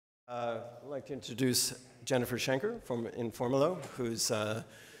I'd like to introduce Jennifer Schenker from Informilo, who's the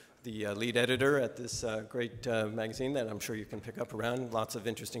lead editor at this great magazine that I'm sure you can pick up around. Lots of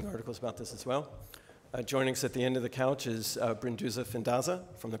interesting articles about this as well. Joining us at the end of the couch is Brindusa Fidanza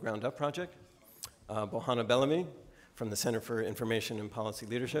from the Ground Up Project, Bojana Bellamy from the Center for Information and Policy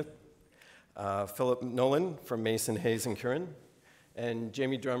Leadership, Philip Nolan from Mason, Hayes, and Curran, and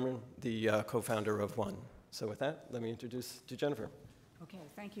Jamie Drummond, the co-founder of One. So with that, let me introduce to Jennifer. Okay,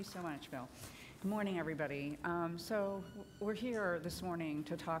 thank you so much, Bill. Good morning, everybody. So we're here this morning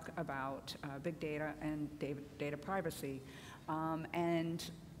to talk about big data and data privacy. And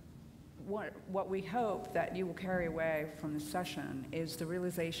what we hope that you will carry away from this session is the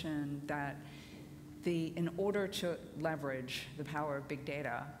realization that in order to leverage the power of big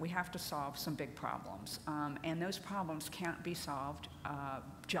data, we have to solve some big problems. And those problems can't be solved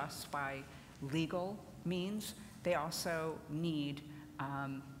just by legal means. They also need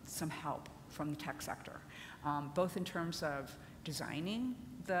some help from the tech sector, both in terms of designing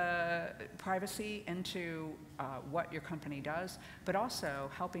the privacy into what your company does, but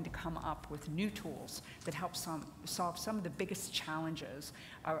also helping to come up with new tools that help solve some of the biggest challenges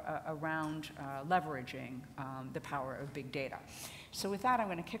around leveraging the power of big data. So with that, I'm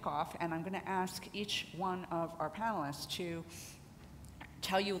going to kick off, and I'm going to ask each one of our panelists to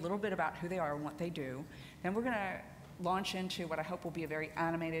tell you a little bit about who they are and what they do. Then we're going to launch into what I hope will be a very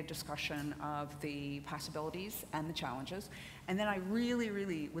animated discussion of the possibilities and the challenges. And then I really,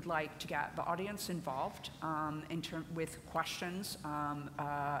 really would like to get the audience involved with questions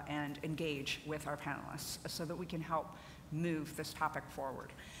and engage with our panelists so that we can help move this topic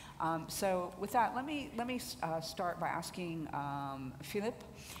forward. So with that, let me start by asking Philip,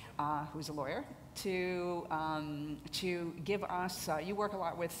 who's a lawyer, to give us, you work a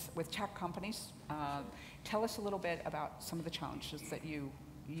lot with tech companies. Tell us a little bit about some of the challenges that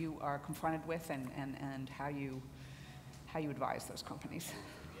you are confronted with and how you advise those companies.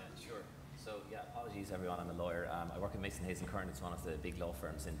 Yeah, sure. So yeah, apologies everyone, I'm a lawyer. I work at Mason, Hayes and Curran. It's one of the big law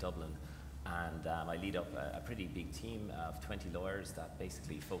firms in Dublin. And I lead up a pretty big team of 20 lawyers that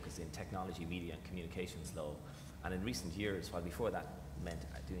basically focus in technology, media, and communications law. And in recent years, while before that meant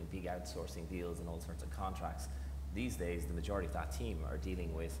doing big outsourcing deals and all sorts of contracts, these days the majority of that team are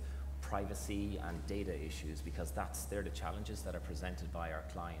dealing with privacy and data issues because they're the challenges that are presented by our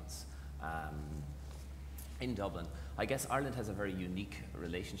clients in Dublin. I guess Ireland has a very unique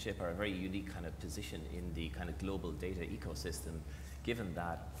relationship or a very unique kind of position in the kind of global data ecosystem, given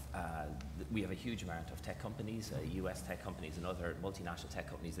that we have a huge amount of tech companies, US tech companies and other multinational tech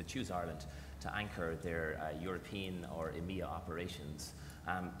companies that choose Ireland to anchor their European or EMEA operations.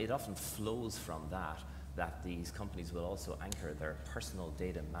 It often flows from that these companies will also anchor their personal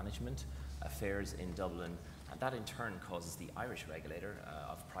data management affairs in Dublin, and that in turn causes the Irish regulator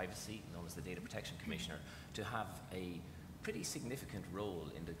of privacy, known as the Data Protection Commissioner, to have a pretty significant role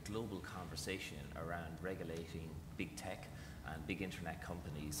in the global conversation around regulating big tech and big internet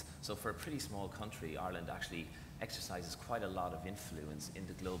companies. So for a pretty small country, Ireland actually exercises quite a lot of influence in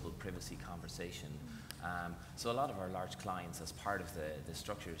the global privacy conversation. So a lot of our large clients, as part of the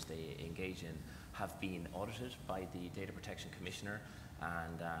structures they engage in, have been audited by the Data Protection Commissioner,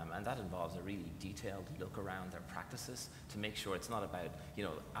 and that involves a really detailed look around their practices to make sure it's not about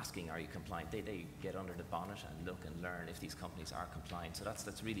asking are you compliant. They get under the bonnet and look and learn if these companies are compliant. So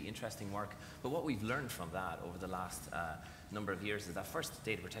that's really interesting work. But what we've learned from that over the last number of years is that first,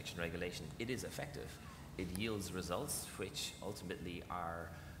 data protection regulation, it is effective. It yields results which ultimately are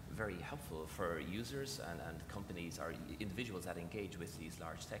very helpful for users and companies or individuals that engage with these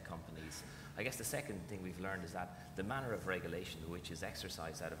large tech companies. I guess the second thing we've learned is that the manner of regulation which is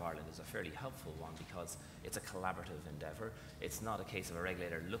exercised out of Ireland is a fairly helpful one because it's a collaborative endeavour. It's not a case of a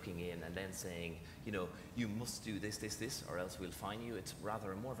regulator looking in and then saying, you must do this, this, this, or else we'll fine you. It's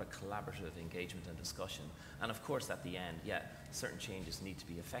rather more of a collaborative engagement and discussion. And of course, at the end, yeah, certain changes need to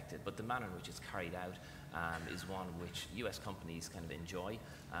be effected, but the manner in which it's carried out is one which US companies kind of enjoy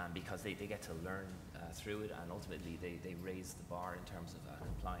because they get to learn through it, and ultimately they raise the bar in terms of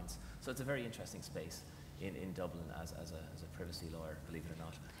compliance. So it's a very interesting space in Dublin as a privacy lawyer, believe it or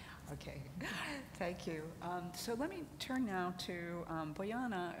not. Okay, thank you. So let me turn now to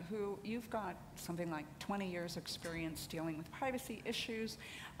Bojana, who you've got something like 20 years experience dealing with privacy issues.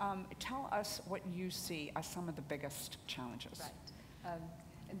 Tell us what you see as some of the biggest challenges. Right.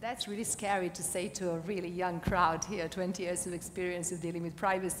 And that's really scary to say to a really young crowd here, 20 years of experience of dealing with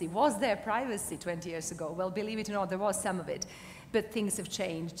privacy. Was there privacy 20 years ago? Well, believe it or not, there was some of it. But things have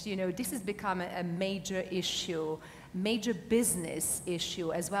changed. This has become a major issue major business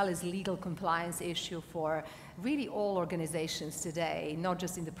issue as well as legal compliance issue for really all organizations today, not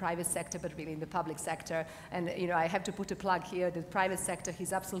just in the private sector, but really in the public sector. And I have to put a plug here, the private sector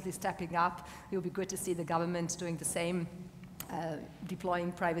is absolutely stepping up. It will be good to see the government doing the same,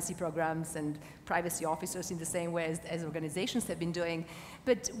 deploying privacy programs and privacy officers in the same way as organizations have been doing.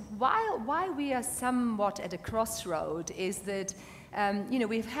 But why we are somewhat at a crossroad is that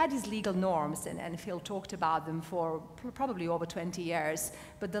we've had these legal norms, and Phil talked about them for probably over 20 years,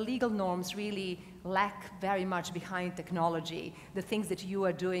 but the legal norms really lack very much behind technology, the things that you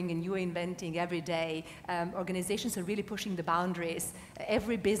are doing and you are inventing every day. Organizations are really pushing the boundaries.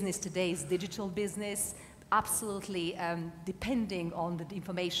 Every business today is digital business, absolutely depending on the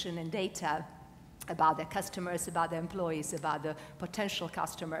information and data about their customers, about their employees, about the potential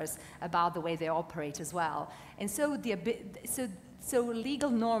customers, about the way they operate as well. And so legal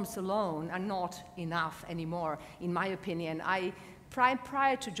norms alone are not enough anymore, in my opinion.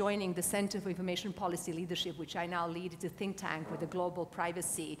 Prior to joining the Center for Information Policy Leadership, which I now lead, it's a think tank with a global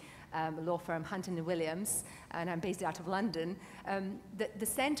privacy law firm, Hunton & Williams, and I'm based out of London. The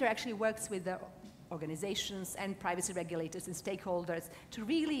center actually works with the organizations and privacy regulators and stakeholders to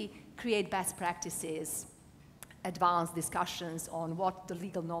really create best practices, advanced discussions on what the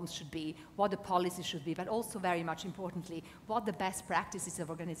legal norms should be, what the policy should be, but also very much importantly, what the best practices of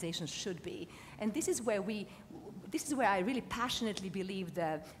organizations should be. And this is where I really passionately believe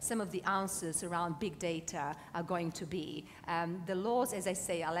that some of the answers around big data are going to be. The laws, as I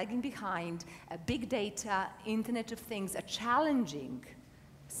say, are lagging behind. Big data, Internet of Things are challenging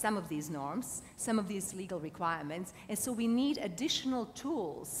some of these norms, some of these legal requirements, and so we need additional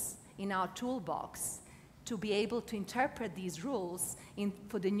tools in our toolbox to be able to interpret these rules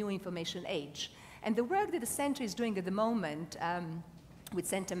for the new information age. And the work that the center is doing at the moment with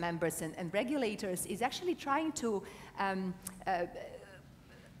center members and regulators is actually trying to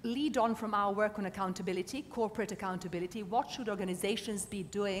lead on from our work on accountability, corporate accountability. What should organizations be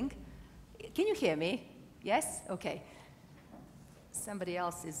doing? Can you hear me? Yes? Okay. Somebody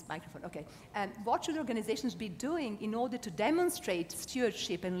else's microphone, okay. What should organizations be doing in order to demonstrate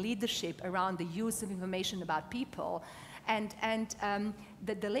stewardship and leadership around the use of information about people? And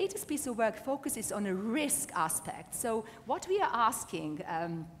the latest piece of work focuses on a risk aspect. So what we are asking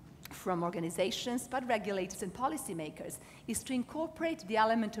from organizations, but regulators and policymakers, is to incorporate the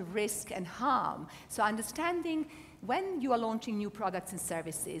element of risk and harm. So understanding when you are launching new products and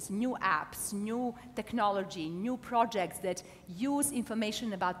services, new apps, new technology, new projects that use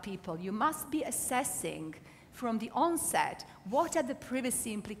information about people, you must be assessing from the onset what are the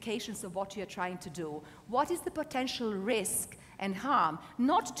privacy implications of what you're trying to do, what is the potential risk and harm,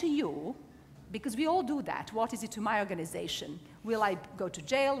 not to you, because we all do that. What is it to my organization? Will I go to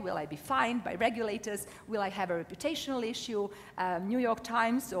jail? Will I be fined by regulators? Will I have a reputational issue? New York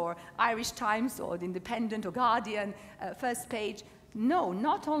Times or Irish Times or The Independent or Guardian first page? No,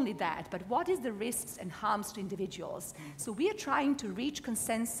 not only that, but what is the risks and harms to individuals? So we are trying to reach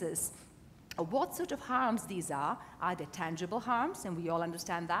consensus of what sort of harms these are. Are they tangible harms? And we all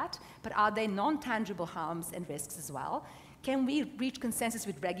understand that. But are they non-tangible harms and risks as well? Can we reach consensus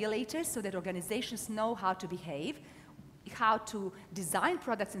with regulators so that organizations know how to behave, how to design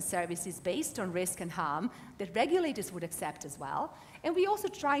products and services based on risk and harm that regulators would accept as well? And we're also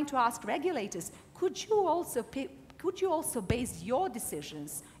trying to ask regulators, could you also base your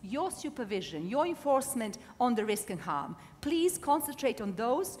decisions, your supervision, your enforcement on the risk and harm? Please concentrate on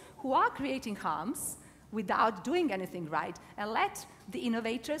those who are creating harms without doing anything right, and let the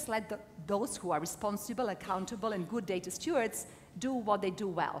innovators, those who are responsible, accountable, and good data stewards do what they do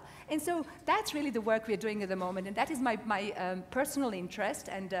well. And so that's really the work we're doing at the moment, and that is my personal interest.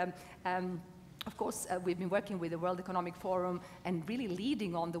 And of course, we've been working with the World Economic Forum and really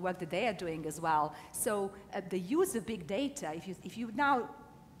leading on the work that they are doing as well. So the use of big data, if you now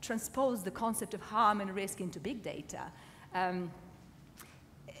transpose the concept of harm and risk into big data,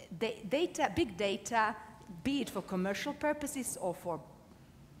 big data, be it for commercial purposes or for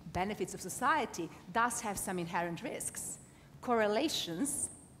benefits of society, does have some inherent risks. Correlations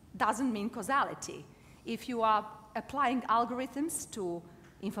doesn't mean causality. If you are applying algorithms to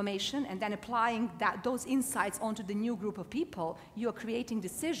information and then applying those insights onto the new group of people, you are creating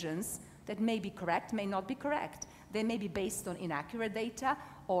decisions that may be correct, may not be correct. They may be based on inaccurate data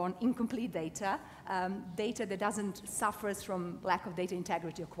or on incomplete data, data that doesn't suffer from lack of data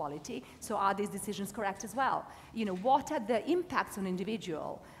integrity or quality. So are these decisions correct as well? What are the impacts on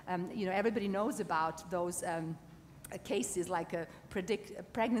individual? Everybody knows about those cases like a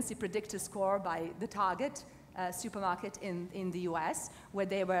pregnancy predictor score by the Target supermarket in the US, where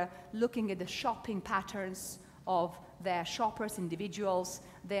they were looking at the shopping patterns of their shoppers, individuals.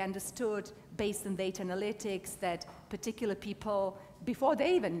 They understood, based on data analytics, that particular people, before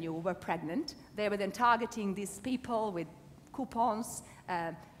they even knew, were pregnant. They were then targeting these people with coupons,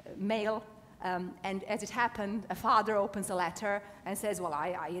 mail, and as it happened, a father opens a letter and says, well,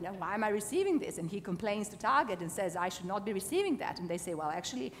 you know, why am I receiving this? And he complains to Target and says, I should not be receiving that. And they say, well,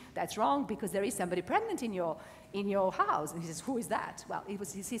 actually, that's wrong because there is somebody pregnant in your house. And he says, who is that? Well, it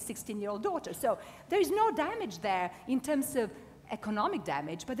was his 16-year-old daughter. So there is no damage there in terms of economic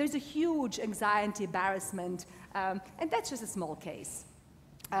damage, but there's a huge anxiety, embarrassment, and that's just a small case.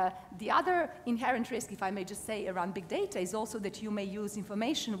 The other inherent risk, if I may just say, around big data is also that you may use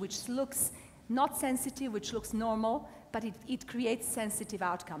information which looks not sensitive, which looks normal, but it creates sensitive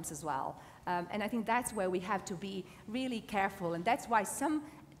outcomes as well. And I think that's where we have to be really careful, and that's why some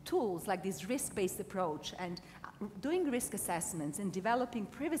tools like this risk-based approach and doing risk assessments and developing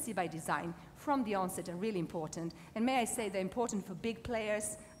privacy by design from the onset are really important. And may I say they're important for big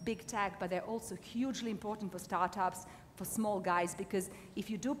players, big tech, but they're also hugely important for startups, for small guys, because if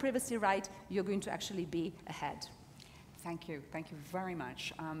you do privacy right, you're going to actually be ahead. Thank you very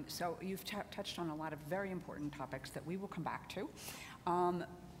much. So you've touched on a lot of very important topics that we will come back to.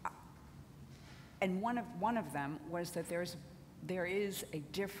 And one of them was that there is a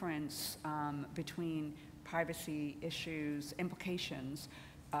difference between privacy issues, implications,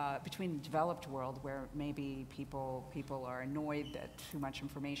 between the developed world, where maybe people are annoyed that too much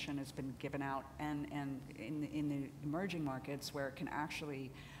information has been given out, and in the emerging markets, where it can actually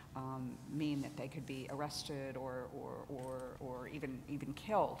mean that they could be arrested or even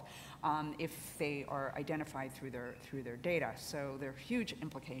killed if they are identified through their data. So there are huge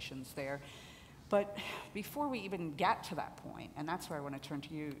implications there. But before we even get to that point, and that's where I want to turn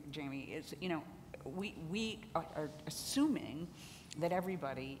to you, Jamie, is, you know, we are assuming that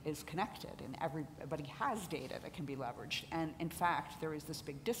everybody is connected and everybody has data that can be leveraged. And in fact, there is this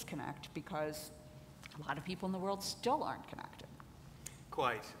big disconnect because a lot of people in the world still aren't connected.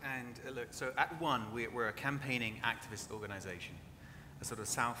 Quite. And look, so at One, we're a campaigning activist organization, a sort of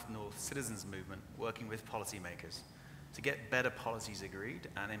South-North citizens movement working with policymakers to get better policies agreed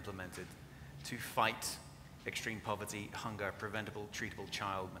and implemented to fight extreme poverty, hunger, preventable, treatable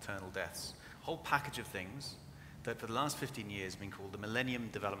child maternal deaths. A whole package of things that for the last 15 years have been called the Millennium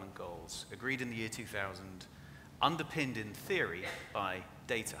Development Goals, agreed in the year 2000, underpinned in theory by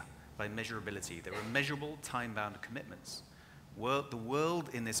data, by measurability. There were measurable, time-bound commitments. The world,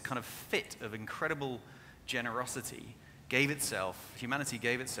 in this kind of fit of incredible generosity, humanity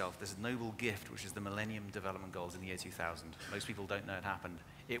gave itself this noble gift, which is the Millennium Development Goals in the year 2000. Most people don't know it happened.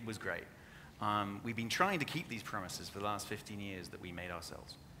 It was great. We've been trying to keep these promises for the last 15 years that we made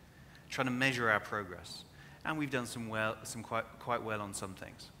ourselves, trying to measure our progress. And we've done quite well on some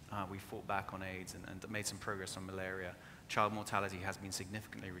things. We fought back on AIDS and made some progress on malaria. Child mortality has been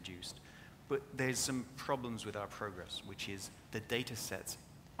significantly reduced. But there's some problems with our progress, which is the data sets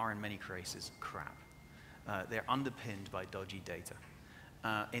are in many cases crap. They're underpinned by dodgy data.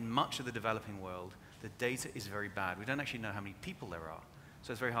 In much of the developing world, the data is very bad. We don't actually know how many people there are,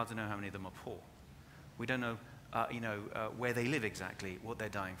 so it's very hard to know how many of them are poor. We don't know, where they live exactly, what they're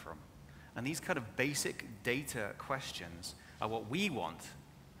dying from. And these kind of basic data questions are what we want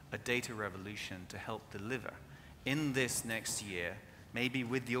a data revolution to help deliver in this next year, maybe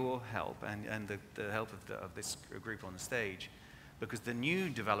with your help and the help of this group on the stage, because the new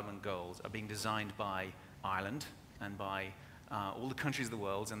development goals are being designed by Ireland and by all the countries of the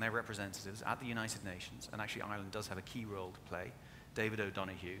world and their representatives at the United Nations. And actually Ireland does have a key role to play. David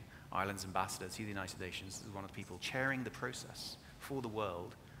O'Donoghue, Ireland's ambassador to the United Nations, is one of the people chairing the process for the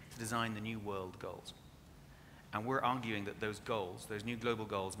world to design the new world goals. And we're arguing that those goals, those new global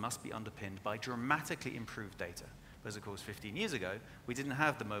goals, must be underpinned by dramatically improved data. Because of course 15 years ago, we didn't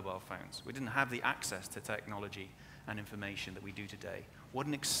have the mobile phones. We didn't have the access to technology and information that we do today. What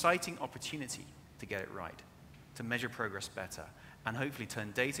an exciting opportunity to get it right, to measure progress better, and hopefully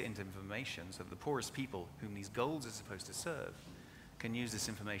turn data into information so that the poorest people whom these goals are supposed to serve can use this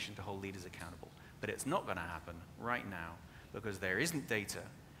information to hold leaders accountable. But it's not going to happen right now because there isn't data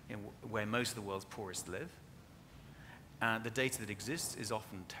in where most of the world's poorest live. The data that exists is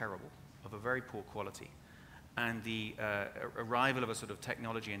often terrible, of a very poor quality. And the arrival of a sort of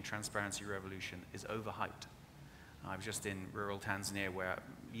technology and transparency revolution is overhyped. I was just in rural Tanzania where,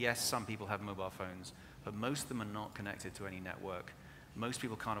 yes, some people have mobile phones, but most of them are not connected to any network. Most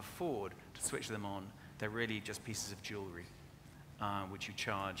people can't afford to switch them on. They're really just pieces of jewelry, which you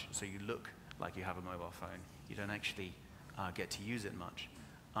charge so you look like you have a mobile phone. You don't actually get to use it much.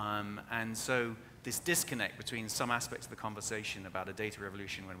 And so this disconnect between some aspects of the conversation about a data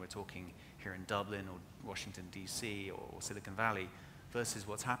revolution when we're talking here in Dublin or Washington, D.C. or Silicon Valley versus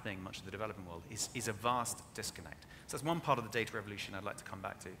what's happening in much of the developing world is a vast disconnect. So that's one part of the data revolution I'd like to come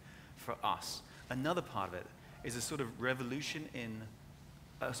back to for us. Another part of it is a sort of revolution in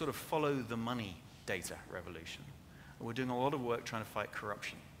a sort of follow the money data revolution. We're doing a lot of work trying to fight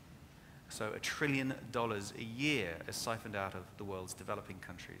corruption. So $1 trillion a year is siphoned out of the world's developing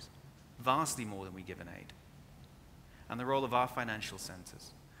countries, vastly more than we give in aid. And the role of our financial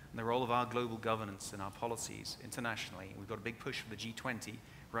centers, and the role of our global governance and our policies internationally. We've got a big push for the G20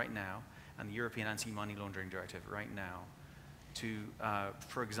 right now, and the European Anti-Money Laundering Directive right now, to,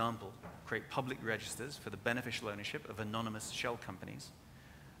 for example, create public registers for the beneficial ownership of anonymous shell companies,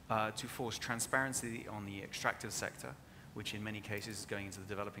 to force transparency on the extractive sector, which in many cases is going into the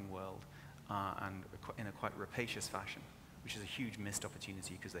developing world, and in a quite rapacious fashion, which is a huge missed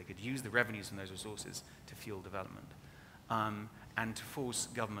opportunity because they could use the revenues from those resources to fuel development. And to force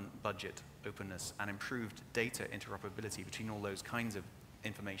government budget openness and improved data interoperability between all those kinds of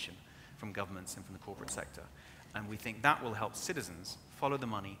information from governments and from the corporate sector. And we think that will help citizens follow the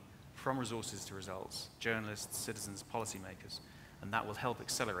money from resources to results, journalists, citizens, policymakers, and that will help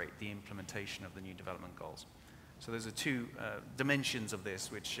accelerate the implementation of the new development goals. So those are two dimensions of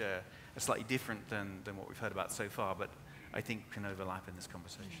this which are slightly different than what we've heard about so far, but I think can overlap in this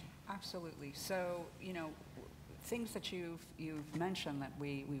conversation. Absolutely. So, you know, things that you've mentioned that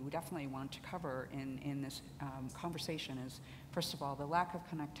we would definitely want to cover in this conversation is, first of all, the lack of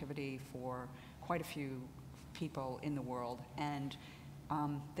connectivity for quite a few people in the world, and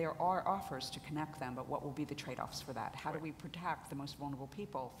there are offers to connect them, but what will be the trade-offs for that? How do we protect the most vulnerable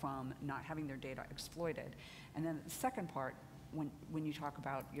people from not having their data exploited? And then the second part, when you talk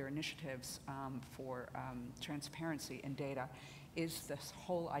about your initiatives for transparency in data, is this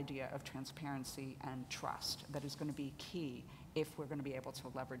whole idea of transparency and trust that is going to be key if we're going to be able to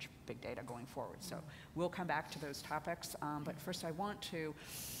leverage big data going forward. So we'll come back to those topics, but first I want to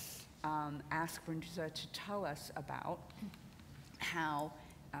ask Brindusa to tell us about how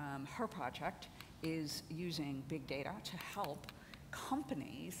her project is using big data to help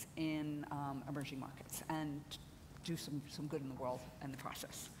companies in emerging markets and do some good in the world in the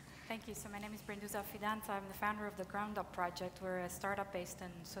process. Thank you. So my name is Brindusa Fidanza. I'm the founder of the Ground Up Project. We're a startup based in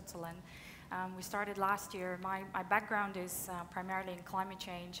Switzerland. We started last year. My background is primarily in climate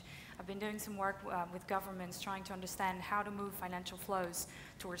change. I've been doing some work with governments trying to understand how to move financial flows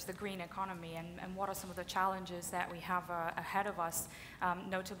towards the green economy and what are some of the challenges that we have ahead of us,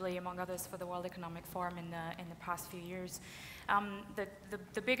 notably, among others, for the World Economic Forum in the past few years.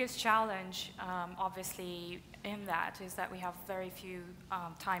 The biggest challenge, obviously, in that is that we have very few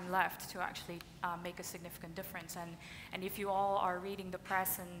time left to actually make a significant difference. And if you all are reading the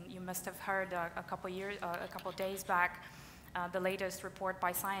press, and you must have heard a couple days back, the latest report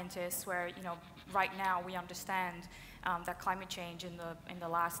by scientists, where right now we understand that climate change in the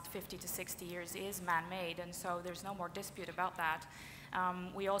last 50 to 60 years is man-made, and so there's no more dispute about that.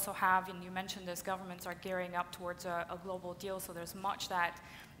 We also have, and you mentioned this, governments are gearing up towards a global deal, so there's much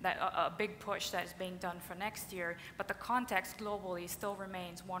a big push that is being done for next year, but the context globally still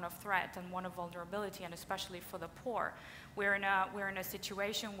remains one of threat and one of vulnerability, and especially for the poor. We're in a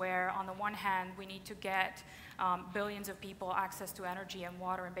situation where, on the one hand, we need to get billions of people access to energy and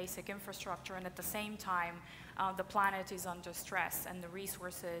water and basic infrastructure, and at the same time, the planet is under stress and the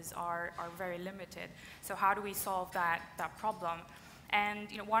resources are very limited. So how do we solve that problem? And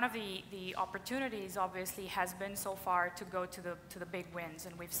one of the opportunities, obviously, has been so far to go to the big wins,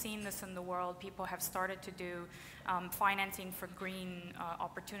 and we've seen this in the world. People have started to do financing for green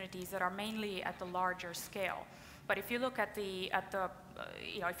opportunities that are mainly at the larger scale. But if you look at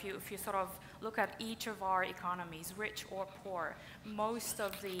if you sort of look at each of our economies, rich or poor, most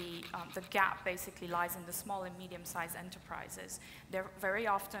of the gap basically lies in the small and medium-sized enterprises. They're very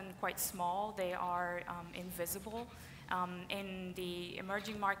often quite small. They are invisible. In the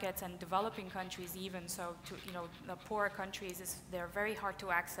emerging markets and developing countries even, so the poorer countries, they're very hard to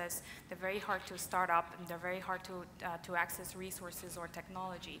access, they're very hard to start up, and they're very hard to access resources or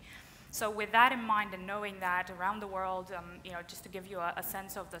technology. So with that in mind, and knowing that around the world, just to give you a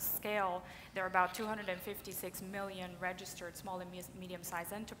sense of the scale, there are about 256 million registered small and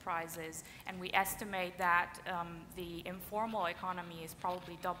medium-sized enterprises, and we estimate that the informal economy is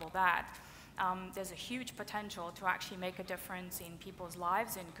probably double that. There's a huge potential to actually make a difference in people's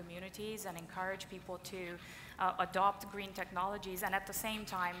lives, in communities, and encourage people to adopt green technologies. And at the same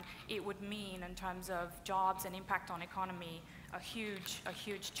time, it would mean, in terms of jobs and impact on economy, a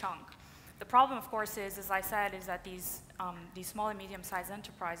huge chunk. The problem, of course, is, as I said, is that these these small and medium-sized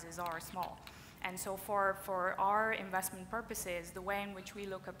enterprises are small. And so for our investment purposes, the way in which we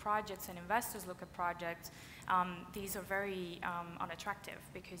look at projects and investors look at projects, these are very unattractive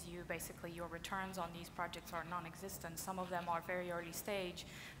because your returns on these projects are non-existent. Some of them are very early stage.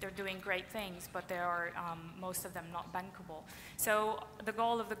 They're doing great things, but they are, most of them, not bankable. So the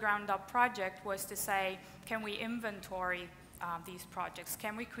goal of the ground up project was to say, can we inventory these projects?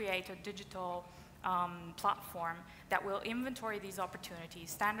 Can we create a digital platform that will inventory these opportunities,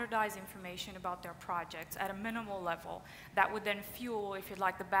 standardize information about their projects at a minimal level that would then fuel, if you'd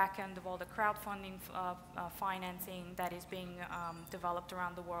like, the back end of all the crowdfunding financing that is being developed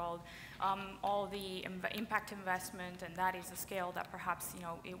around the world, all the impact investment, and that is a scale that perhaps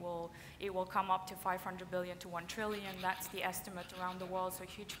it will come up to 500 billion to 1 trillion. That's the estimate around the world, so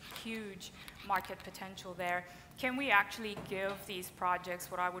huge market potential there. Can we actually give these projects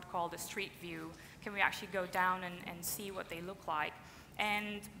what I would call the street view? Can we actually go down and see what they look like?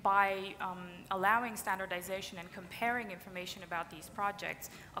 And by allowing standardization and comparing information about these projects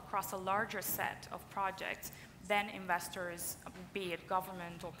across a larger set of projects, then investors, be it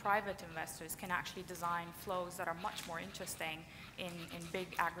government or private investors, can actually design flows that are much more interesting in big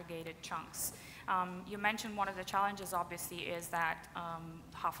aggregated chunks. You mentioned one of the challenges, obviously, is that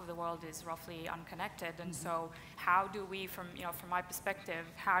half of the world is roughly unconnected, and so how do we, from my perspective,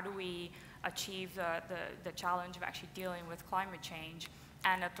 how do we achieve the challenge of actually dealing with climate change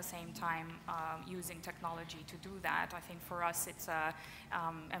and at the same time using technology to do that? I think for us it's,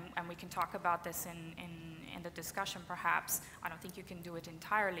 and we can talk about this in the discussion perhaps, I don't think you can do it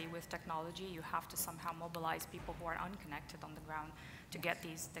entirely with technology. You have to somehow mobilize people who are unconnected on the ground to get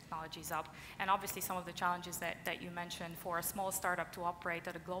these technologies up. And obviously some of the challenges that you mentioned for a small startup to operate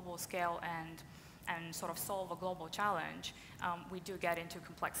at a global scale and sort of solve a global challenge, we do get into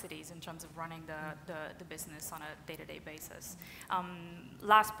complexities in terms of running the business on a day-to-day basis.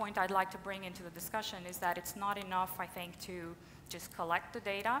 Last point I'd like to bring into the discussion is that it's not enough, I think, to just collect the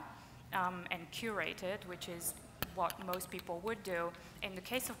data and curate it, which is what most people would do. In the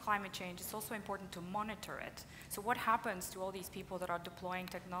case of climate change, it's also important to monitor it. So what happens to all these people that are deploying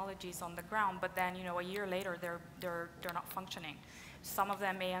technologies on the ground, but then a year later they're not functioning? Some of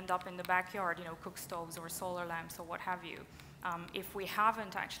them may end up in the backyard, cook stoves or solar lamps or what have you. If we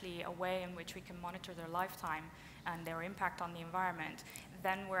haven't actually a way in which we can monitor their lifetime and their impact on the environment,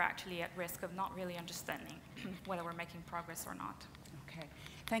 then we're actually at risk of not really understanding whether we're making progress or not. Okay,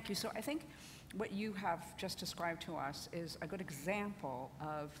 thank you. So I think what you have just described to us is a good example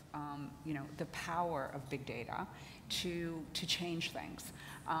of the power of big data to change things.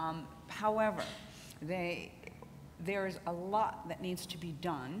 However, there's a lot that needs to be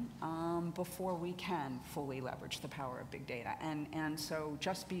done before we can fully leverage the power of big data. And so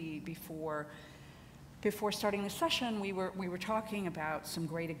just before starting the session, we were talking about some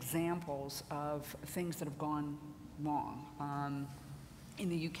great examples of things that have gone wrong. In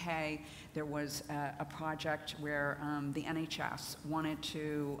the UK, there was a project where the NHS wanted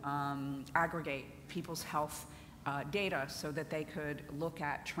to aggregate people's health data so that they could look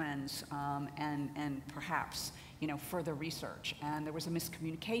at trends and perhaps further research. And there was a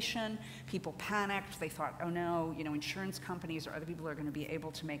miscommunication. People panicked. They thought, oh no, insurance companies or other people are going to be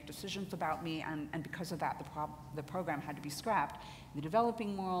able to make decisions about me, and because of that, the program had to be scrapped. In the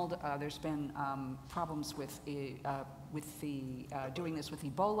developing world, there's been problems with doing this with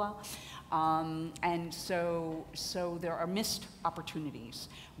Ebola, and so there are missed opportunities.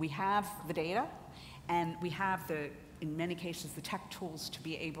 We have the data, and we have in many cases, the tech tools to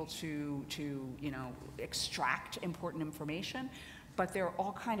be able to extract important information, but there are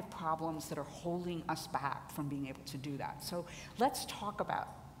all kinds of problems that are holding us back from being able to do that. So let's talk about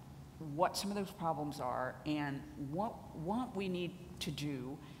what some of those problems are and what we need to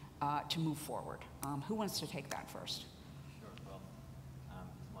do to move forward. Who wants to take that first? Sure. Well,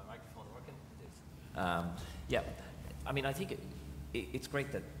 is my microphone working? It is. Yeah. I mean, I think it's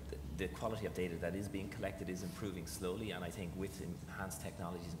great that the quality of data that is being collected is improving slowly, and I think with enhanced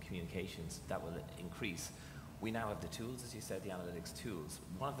technologies and communications that will increase. We now have the tools, as you said, the analytics tools.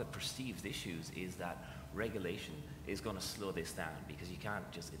 One of the perceived issues is that regulation is going to slow this down because you can't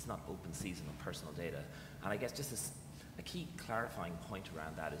it's not open season on personal data. And I guess just a key clarifying point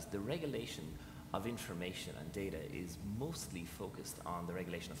around that is the regulation of information and data is mostly focused on the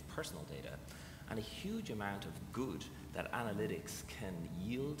regulation of personal data. And a huge amount of good that analytics can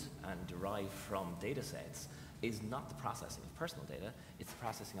yield and derive from data sets is not the processing of personal data, it's the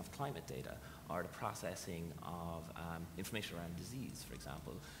processing of climate data, or the processing of information around disease, for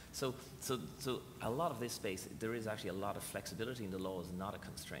example. So a lot of this space, there is actually a lot of flexibility in the law, is not a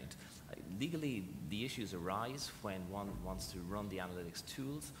constraint. Legally, the issues arise when one wants to run the analytics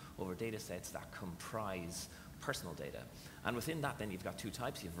tools over data sets that comprise personal data. And within that, then you've got two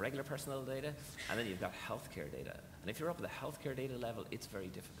types. You have regular personal data, and then you've got healthcare data. And if you're up at the healthcare data level, it's very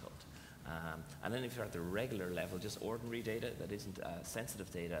difficult. And then if you're at the regular level, just ordinary data that isn't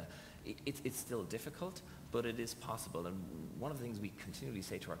sensitive data, it's still difficult, but it is possible. And one of the things we continually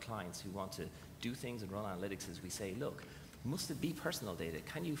say to our clients who want to do things and run analytics is we say, look, must it be personal data?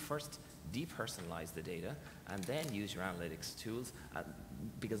 Can you first depersonalize the data and then use your analytics tools?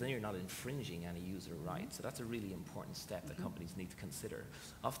 Because then you're not infringing any user rights. So that's a really important step that companies need to consider.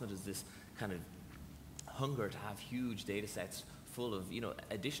 Often there's this kind of hunger to have huge data sets full of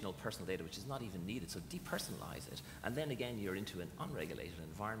additional personal data which is not even needed, so depersonalize it. And then again, you're into an unregulated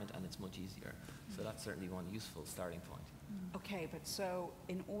environment and it's much easier. So that's certainly one useful starting point. Okay, but so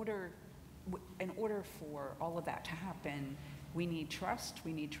in order for all of that to happen, we need trust,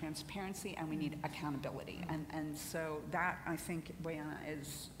 we need transparency, and we need accountability. And so that, I think, Bojana,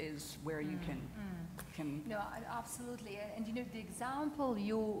 is where you can... No, absolutely. And the example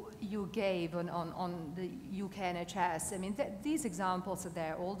you gave on the UK NHS, I mean, these examples are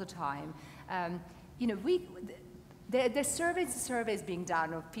there all the time. There's surveys being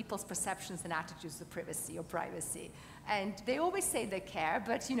done of people's perceptions and attitudes of privacy or privacy. And they always say they care,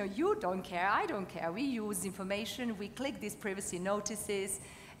 but you don't care, I don't care. We use information, we click these privacy notices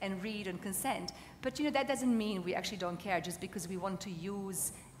and read and consent. But that doesn't mean we actually don't care just because we want to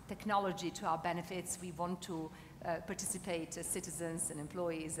use technology to our benefits. We want to participate as citizens and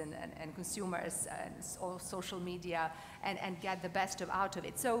employees and consumers and all social media and get the best out of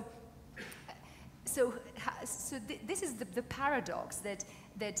it. So this is the paradox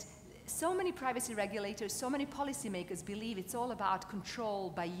that so many privacy regulators, so many policymakers believe it's all about control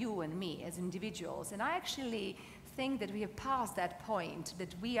by you and me as individuals. And I actually think that we have passed that point,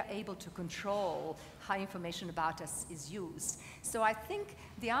 that we are able to control how information about us is used. So I think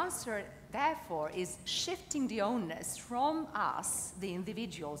the answer, therefore, is shifting the onus from us, the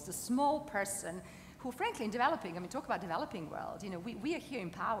individuals, the small person, who frankly in developing, talk about developing world, we are here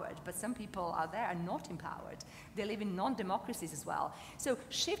empowered, but some people out there are not empowered. They live in non-democracies as well. So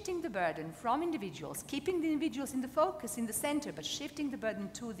shifting the burden from individuals, keeping the individuals in the focus, in the center, but shifting the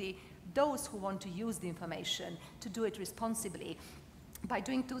burden to those who want to use the information to do it responsibly by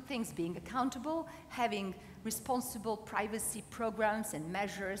doing two things: being accountable, having responsible privacy programs and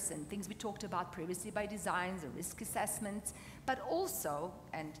measures and things we talked about, privacy by design, the risk assessments, but also,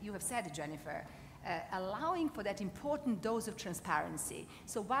 and you have said it, Jennifer, allowing for that important dose of transparency.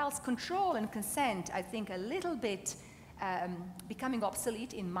 So whilst control and consent, I think, a little bit becoming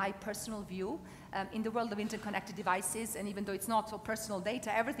obsolete in my personal view, in the world of interconnected devices, and even though it's not for personal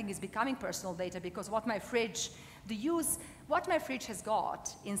data, everything is becoming personal data, because what my fridge has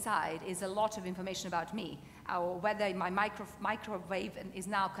got inside is a lot of information about me, or whether my microwave is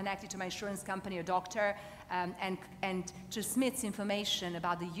now connected to my insurance company or doctor, and transmits information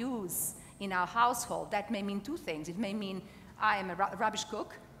about the use in our household. That may mean two things. It may mean I am a rubbish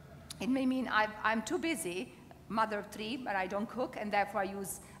cook. It may mean I'm too busy, mother of three, but I don't cook, and therefore I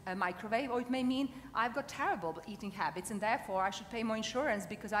use a microwave. Or it may mean I've got terrible eating habits, and therefore I should pay more insurance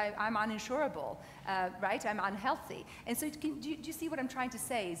because I'm uninsurable, right? I'm unhealthy. And so do you see what I'm trying to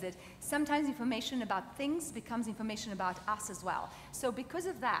say? Is that sometimes information about things becomes information about us as well. So because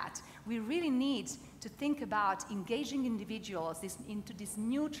of that, we really need to think about engaging individuals into this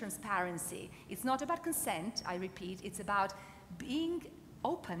new transparency. It's not about consent, I repeat, it's about being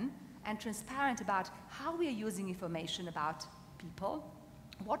open and transparent about how we are using information about people,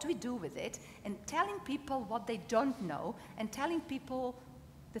 what we do with it, and telling people what they don't know, and telling people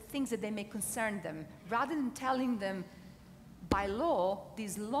the things that they may concern them, rather than telling them by law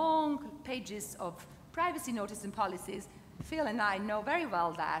these long pages of privacy notice and policies. Phil and I know very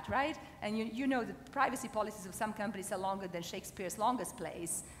well that, right? And you know the privacy policies of some companies are longer than Shakespeare's longest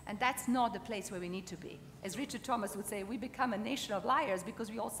plays, and that's not the place where we need to be. As Richard Thomas would say, we become a nation of liars because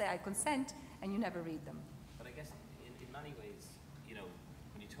we all say, I consent, and you never read them. But I guess in many ways,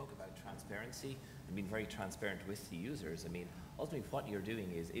 when you talk about transparency and being very transparent with the users, ultimately what you're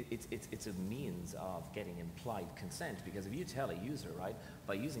doing is it's a means of getting implied consent, because if you tell a user, right,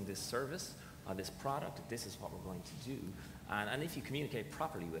 by using this service or this product, this is what we're going to do. And if you communicate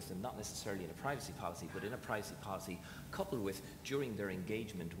properly with them, not necessarily in a privacy policy, but in a privacy policy coupled with during their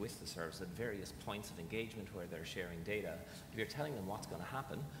engagement with the service at various points of engagement where they're sharing data, if you're telling them what's going to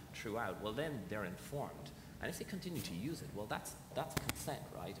happen throughout, well then they're informed. And if they continue to use it, well, that's consent,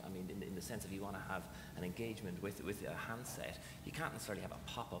 right? I mean, in the sense of you want to have an engagement with a handset, you can't necessarily have a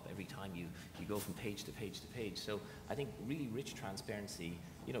pop-up every time you go from page to page to page. So I think really rich transparency,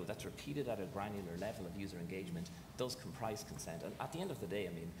 you know, that's repeated at a granular level of user engagement does comprise consent. And at the end of the day,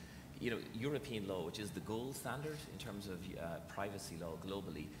 I mean, you know, European law, which is the gold standard in terms of privacy law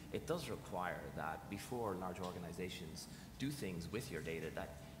globally, it does require that before large organizations do things with your data, that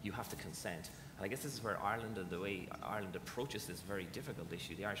you have to consent. And I guess this is where Ireland, and the way Ireland approaches this very difficult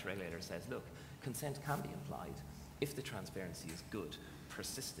issue, the Irish regulator says, look, consent can be implied if the transparency is good,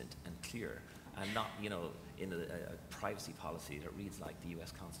 persistent, and clear, and not, you know, in a privacy policy that reads like the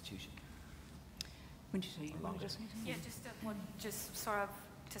US Constitution. Would you say you want to just say something? Yeah, just sort of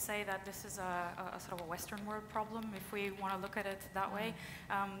to say that this is a sort of a Western world problem, if we want to look at it that way.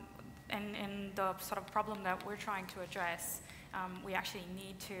 And the sort of problem that we're trying to address, we actually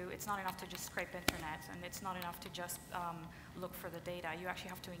need to, it's not enough to just scrape internet, and it's not enough to just look for the data. You actually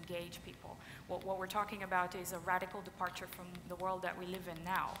have to engage people. What we're talking about is a radical departure from the world that we live in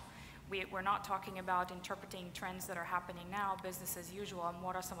now. We're not talking about interpreting trends that are happening now, business as usual, and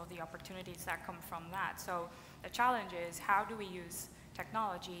what are some of the opportunities that come from that. So the challenge is, how do we use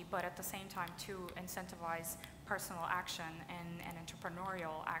technology, but at the same time to incentivize personal action and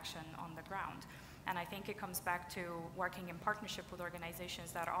entrepreneurial action on the ground. And I think it comes back to working in partnership with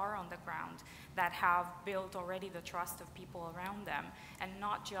organizations that are on the ground, that have built already the trust of people around them, and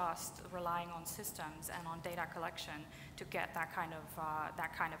not just relying on systems and on data collection to get that kind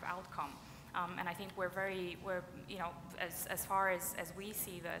of outcome. And I think we're you know, as far as we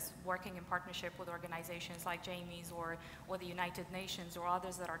see this, working in partnership with organizations like Jamie's or the United Nations or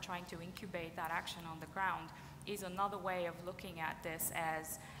others that are trying to incubate that action on the ground is another way of looking at this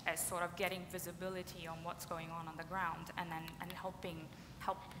as sort of getting visibility on what's going on the ground, and help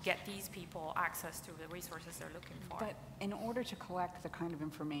get these people access to the resources they're looking for. But in order to collect the kind of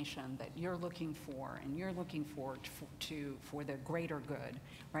information that you're looking for, and you're looking for the greater good,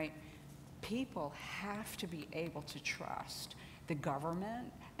 right? People have to be able to trust the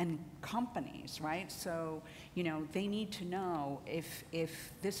government and companies, right? So, you know, they need to know if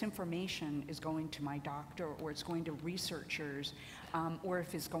this information is going to my doctor, or it's going to researchers, or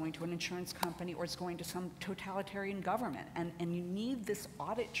if it's going to an insurance company, or it's going to some totalitarian government. And you need this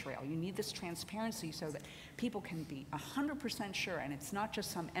audit trail, you need this transparency so that people can be 100% sure, and it's not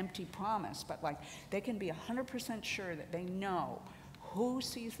just some empty promise, but like they can be 100% sure that they know who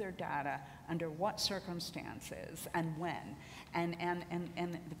sees their data, under what circumstances, and when. And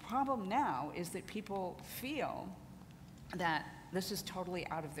the problem now is that people feel that this is totally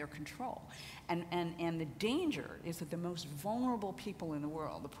out of their control. And the danger is that the most vulnerable people in the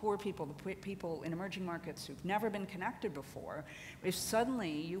world, the poor people, the people in emerging markets who've never been connected before, if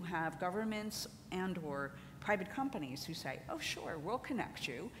suddenly you have governments and or private companies who say, oh sure, we'll connect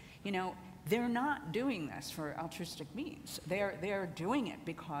you, you know, they're not doing this for altruistic means. They're doing it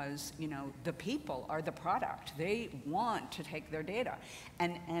because, you know, the people are the product. They want to take their data,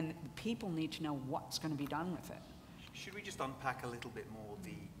 and people need to know what's going to be done with it. Should we just unpack a little bit more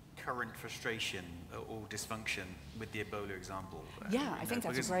the current frustration or dysfunction with the Ebola example? Yeah, I think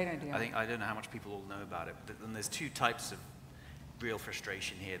that's a great idea. I don't know how much people all know about it, but there's two types of real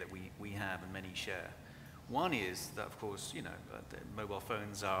frustration here that we have and many share. One is that, of course, you know, the mobile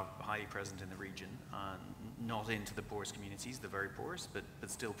phones are highly present in the region, not into the poorest communities, the very poorest, but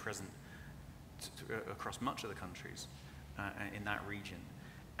still present across much of the countries in that region.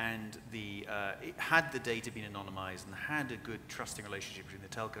 And had the data been anonymized and had a good trusting relationship between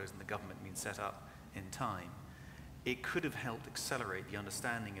the telcos and the government been set up in time, it could have helped accelerate the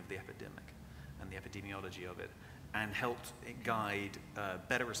understanding of the epidemic and the epidemiology of it, and helped guide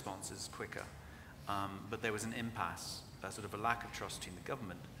better responses quicker. But there was an impasse, sort of a lack of trust between the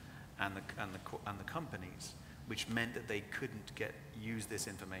government and the companies, which meant that they couldn't use this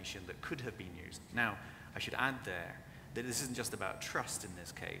information that could have been used. Now, I should add there that this isn't just about trust in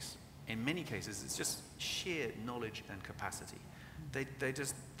this case. In many cases, it's just sheer knowledge and capacity. They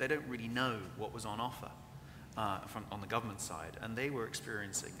don't really know what was on offer on the government side, and they were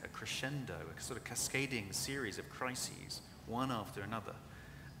experiencing a crescendo, a sort of cascading series of crises, one after another.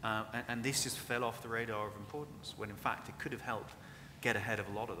 And this just fell off the radar of importance, when in fact it could have helped get ahead of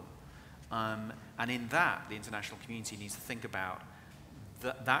a lot of them. And in that, the international community needs to think about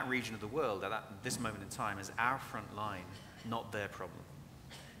that region of the world at this moment in time as our front line, not their problem.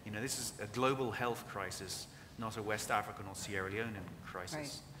 You know, this is a global health crisis, not a West African or Sierra Leonean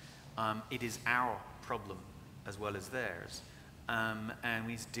crisis. Right. It is our problem as well as theirs. And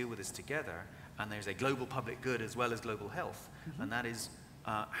we need to deal with this together. And there's a global public good as well as global health. Mm-hmm. And that is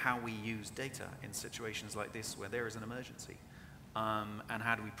how we use data in situations like this where there is an emergency, and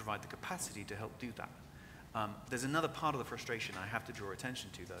how do we provide the capacity to help do that. There's another part of the frustration I have to draw attention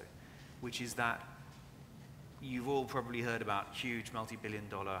to, though, which is that you've all probably heard about huge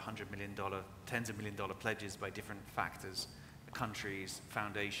multi-billion-dollar, $100 million, tens of million-dollar pledges by different factors, countries,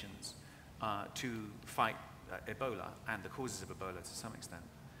 foundations, to fight Ebola and the causes of Ebola to some extent.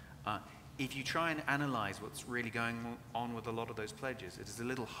 If you try and analyze what's really going on with a lot of those pledges, it is a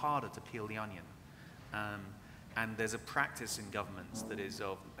little harder to peel the onion. And there's a practice in governments that is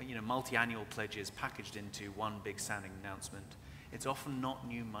of multi-annual pledges packaged into one big sounding announcement. It's often not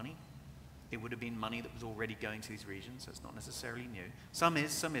new money. It would have been money that was already going to these regions, so it's not necessarily new. Some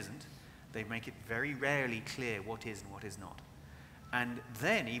is, some isn't. They make it very rarely clear what is and what is not. And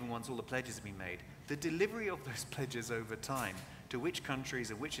then, even once all the pledges have been made, the delivery of those pledges over time to which countries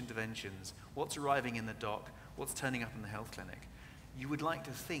and which interventions, what's arriving in the dock, what's turning up in the health clinic, you would like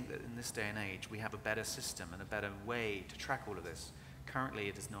to think that in this day and age we have a better system and a better way to track all of this. Currently,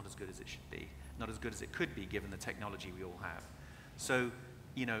 it is not as good as it should be, not as good as it could be given the technology we all have. So,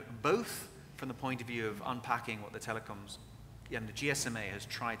 both from the point of view of unpacking what the telecoms, and the GSMA has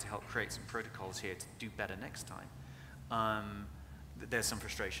tried to help create some protocols here to do better next time. There's some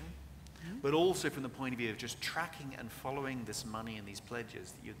frustration, but also from the point of view of just tracking and following this money and these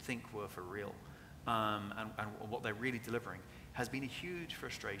pledges that you'd think were for real, and what they're really delivering, has been a huge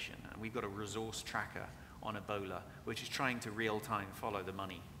frustration. And we've got a resource tracker on Ebola, which is trying to real-time follow the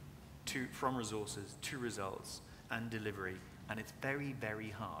money from resources to results and delivery, and it's very, very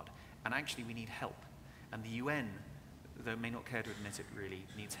hard. And actually, we need help. And the UN, though may not care to admit it really,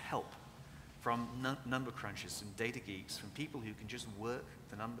 needs help from number crunchers and data geeks, from people who can just work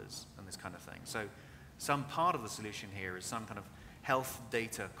the numbers and this kind of thing. So some part of the solution here is some kind of health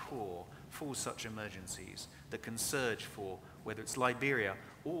data core for such emergencies that can surge for, whether it's Liberia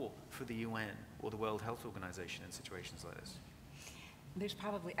or for the UN or the World Health Organization in situations like this. There's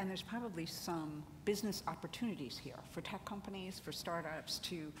probably some business opportunities here for tech companies, for startups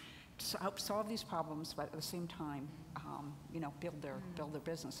to help solve these problems, but at the same time, build their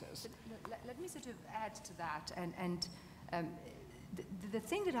businesses. Let me sort of add to that, and the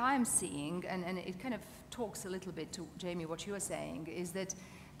thing that I'm seeing, and it kind of talks a little bit to Jamie what you were saying, is that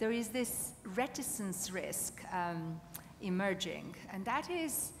there is this reticence risk emerging, and that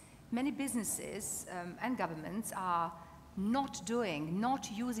is many businesses and governments are not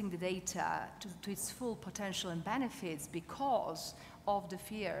using the data to its full potential and benefits because of the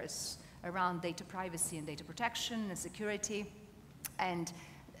fears around data privacy and data protection and security, and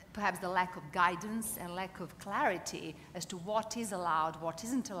perhaps the lack of guidance and lack of clarity as to what is allowed, what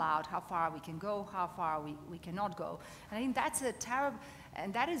isn't allowed, how far we can go, how far we cannot go. And I think that's a terrible,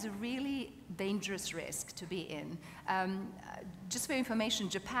 and that is a really dangerous risk to be in. Just for information,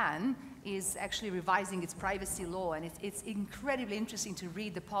 Japan is actually revising its privacy law, and it's incredibly interesting to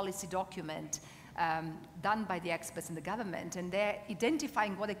read the policy document done by the experts in the government, and they're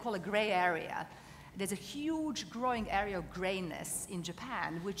identifying what they call a gray area. There's a huge growing area of grayness in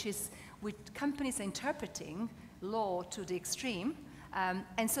Japan, which is with companies interpreting law to the extreme,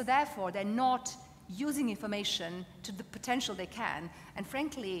 and so therefore they're not using information to the potential they can. And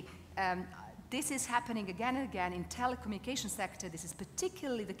frankly, this is happening again and again in telecommunication sector. This is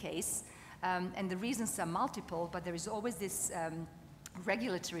particularly the case, and the reasons are multiple, but there is always this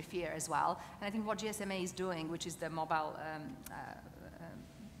regulatory fear as well. And I think what GSMA is doing, which is the mobile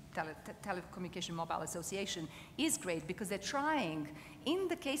Telecommunication Mobile Association, is great because they're trying, in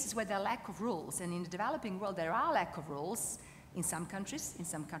the cases where there are lack of rules, and in the developing world there are lack of rules, in some countries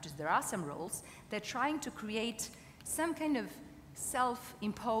there are some rules, they're trying to create some kind of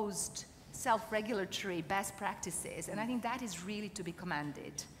self-imposed, self-regulatory best practices, and I think that is really to be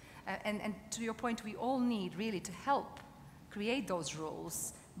commended. And to your point, we all need really to help create those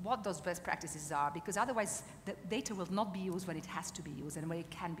rules, what those best practices are, because otherwise the data will not be used when it has to be used and when it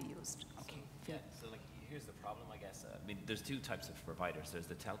can be used. Okay. Yeah, so here's the problem, I guess. There's two types of providers. There's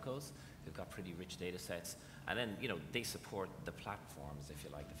the telcos, who've got pretty rich data sets, and then, they support the platforms, if you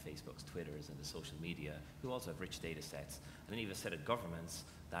like, the Facebooks, Twitters, and the social media, who also have rich data sets. And then you have a set of governments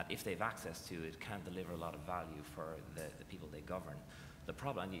that, if they've access to it, can deliver a lot of value for the people they govern. The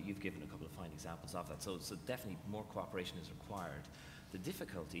problem, and you've given a couple of fine examples of that, so definitely more cooperation is required. The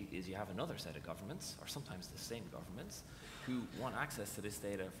difficulty is you have another set of governments, or sometimes the same governments, who want access to this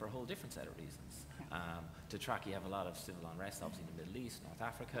data for a whole different set of reasons. To track, you have a lot of civil unrest, obviously in the Middle East, North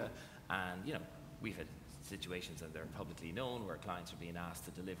Africa, and we've had situations, and they're publicly known, where clients are being asked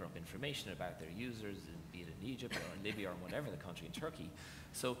to deliver up information about their users, be it in Egypt or in Libya or whatever the country in Turkey.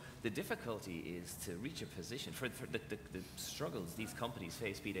 So the difficulty is to reach a position, for the struggles these companies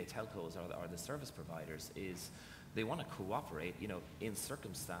face, be they telcos or the service providers, is they want to cooperate, you know, in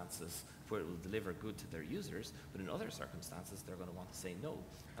circumstances where it will deliver good to their users, but in other circumstances they're going to want to say no.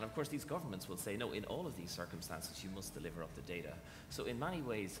 And of course these governments will say no, in all of these circumstances you must deliver up the data. So in many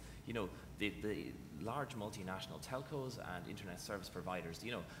ways, you know, the large multinational telcos and internet service providers,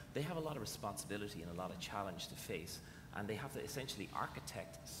 you know, they have a lot of responsibility and a lot of challenge to face. And they have to essentially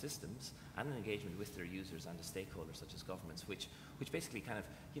architect systems and an engagement with their users and the stakeholders, such as governments, which basically kind of,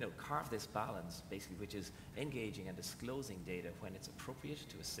 you know, carve this balance, basically, which is engaging and disclosing data when it's appropriate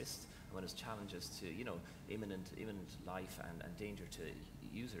to assist, and when it's challenges to, you know, imminent life and danger to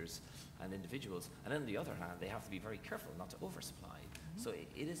users and individuals. And on the other hand, they have to be very careful not to oversupply. Mm-hmm. So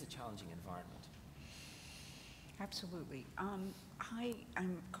it is a challenging environment. Absolutely. I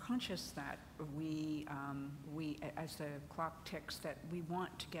am conscious that we, as the clock ticks, that we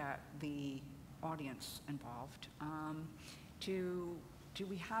want to get the audience involved. Do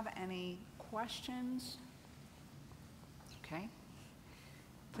we have any questions? Okay,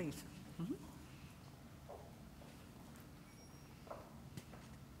 please. Mm-hmm.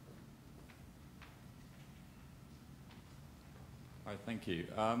 Hi, thank you.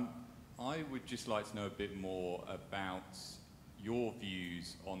 I would just like to know a bit more about your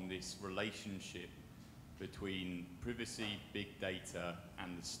views on this relationship between privacy, big data,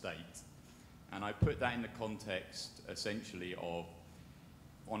 and the state. And I put that in the context, essentially, of,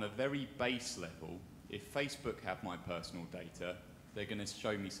 on a very base level, if Facebook have my personal data, they're going to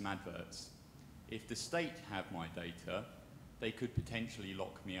show me some adverts. If the state have my data, they could potentially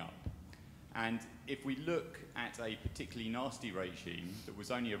lock me up. And if we look at a particularly nasty regime that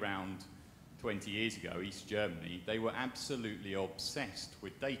was only around 20 years ago, East Germany, they were absolutely obsessed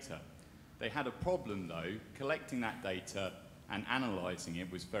with data. They had a problem, though. Collecting that data and analysing it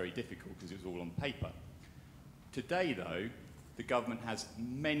was very difficult because it was all on paper. Today, though, the government has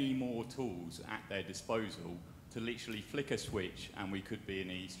many more tools at their disposal to literally flick a switch and we could be in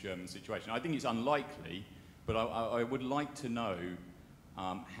an East German situation. I think it's unlikely, but I would like to know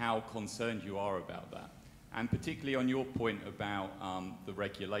how concerned you are about that. And particularly on your point about the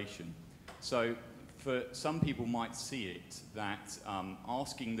regulation. So for some people might see it that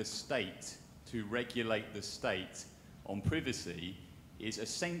asking the state to regulate the state on privacy is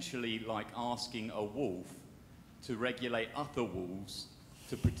essentially like asking a wolf to regulate other wolves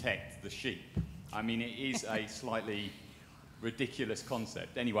to protect the sheep. I mean, it is a slightly ridiculous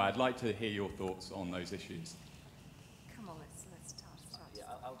concept. Anyway, I'd like to hear your thoughts on those issues. Come on, let's start. Yeah,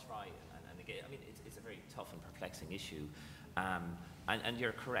 I'll try. And again, I mean, it's a very tough and perplexing issue. And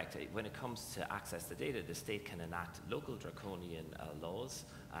you're correct. When it comes to access to data, the state can enact local draconian laws,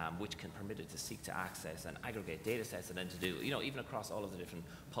 which can permit it to seek to access and aggregate data sets, and then to do, you know, even across all of the different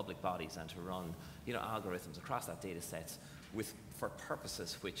public bodies, and to run, you know, algorithms across that data sets for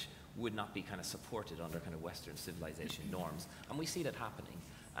purposes which would not be kind of supported under kind of Western civilization norms. And we see that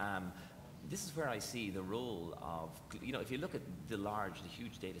happening. This is where I see the role of, you know, if you look at the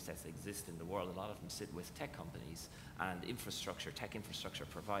huge data sets that exist in the world, a lot of them sit with tech companies and tech infrastructure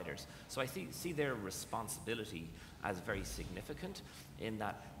providers. So I see their responsibility as very significant, in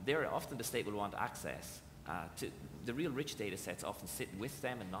that often the state will want access to the real rich data sets, often sit with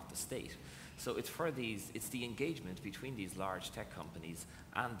them and not the state. So it's the engagement between these large tech companies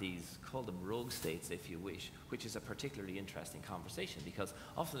and these, call them rogue states if you wish, which is a particularly interesting conversation, because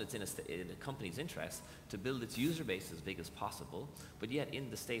often it's in a company's interest to build its user base as big as possible, but yet in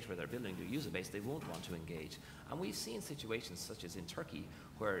the state where they're building their user base, they won't want to engage. And we've seen situations such as in Turkey,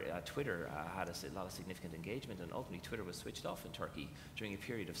 where Twitter had a lot of significant engagement, and ultimately Twitter was switched off in Turkey during a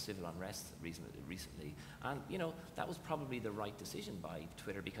period of civil unrest recently. And, you know, that was probably the right decision by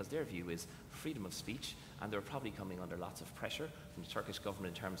Twitter, because their view is freedom of speech, and they're probably coming under lots of pressure from the Turkish government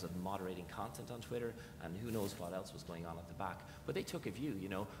in terms of moderating content on Twitter, and who knows what else was going on at the back. But they took a view, you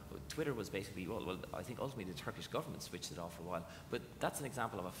know. Twitter was basically, well, I think ultimately the Turkish government switched it off for a while. But that's an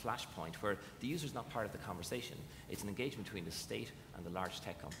example of a flashpoint where the user's not part of the conversation. It's an engagement between the state and the large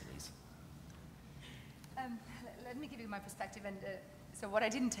tech companies. Let me give you my perspective. And so what I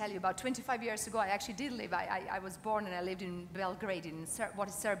didn't tell you, about 25 years ago, I actually did live. I was born and I lived in Belgrade, in what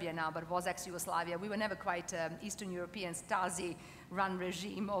is Serbia now, but was ex-Yugoslavia. We were never quite Eastern European Stasi-run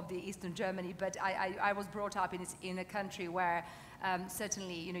regime of the Eastern Germany, but I was brought up in a country where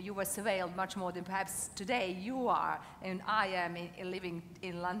certainly, you know, you were surveilled much more than perhaps today you are, and I am living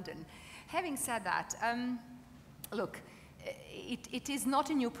in London. Having said that, look, it is not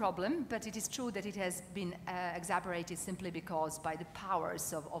a new problem, but it is true that it has been exacerbated simply because by the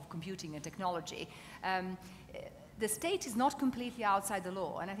powers of computing and technology. The state is not completely outside the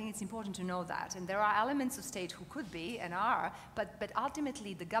law, and I think it's important to know that. And there are elements of state who could be and are, but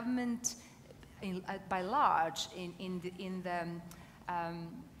ultimately the government, by large, in the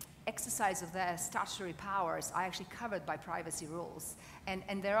exercise of their statutory powers are actually covered by privacy rules.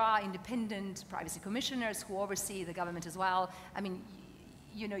 And there are independent privacy commissioners who oversee the government as well. I mean,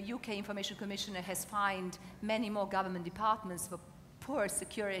 you know, UK Information Commissioner has fined many more government departments for poor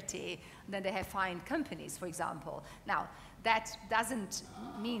security than they have fined companies, for example. Now, that doesn't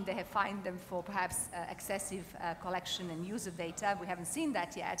mean they have fined them for perhaps excessive collection and use of data. We haven't seen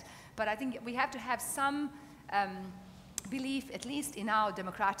that yet. But I think we have to have some belief, at least in our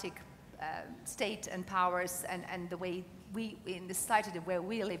democratic state and powers and the way we, in the society where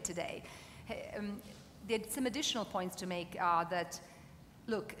we live today. Some additional points to make are that,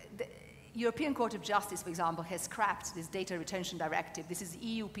 look, the European Court of Justice, for example, has scrapped this data retention directive. This is an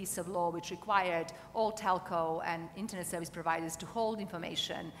EU piece of law which required all telco and internet service providers to hold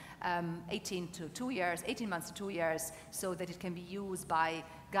information 18 months to 2 years, so that it can be used by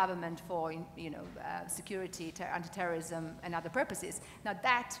government for, security, anti-terrorism, and other purposes. Now,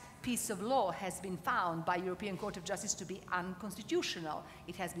 that piece of law has been found by European Court of Justice to be unconstitutional.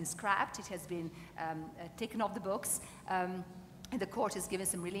 It has been scrapped. It has been taken off the books. And the court has given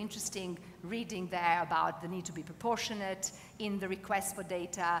some really interesting reading there about the need to be proportionate in the request for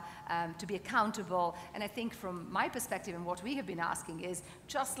data, to be accountable. And I think from my perspective and what we have been asking is,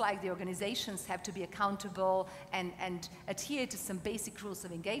 just like the organizations have to be accountable and adhere to some basic rules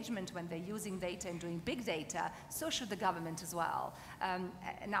of engagement when they're using data and doing big data, so should the government as well.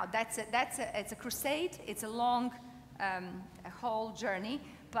 Now, it's a crusade. It's a long, a whole journey.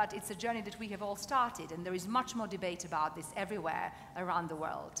 But it's a journey that we have all started, and there is much more debate about this everywhere around the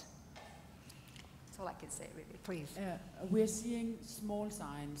world. That's all I can say, really. Please. We're seeing small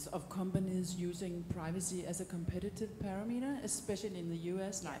signs of companies using privacy as a competitive parameter, especially in the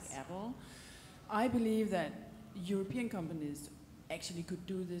US, like Apple. I believe that European companies actually could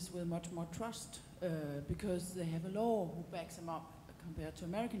do this with much more trust because they have a law who backs them up compared to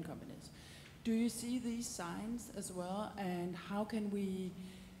American companies. Do you see these signs as well, and how can we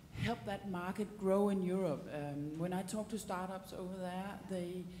help that market grow in Europe? When I talk to startups over there,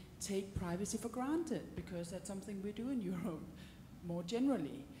 they take privacy for granted because that's something we do in Europe more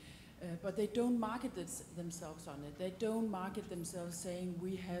generally. But they don't market themselves on it. They don't market themselves saying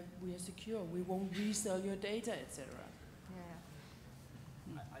we are secure, we won't resell your data, etc.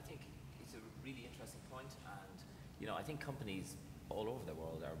 Yeah. I think it's a really interesting point, and I think companies all over the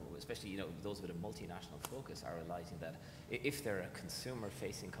world, especially those with a multinational focus, are realizing that if they're a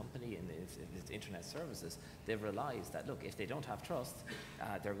consumer-facing company and if it's internet services, they've realized that, look, if they don't have trust,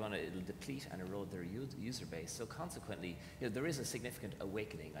 it'll deplete and erode their user base. So consequently, there is a significant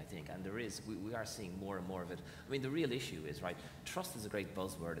awakening, I think, and we are seeing more and more of it. I mean, the real issue is, right, trust is a great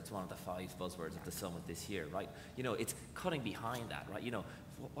buzzword. It's one of the 5 buzzwords at the summit this year, right? It's cutting behind that, right?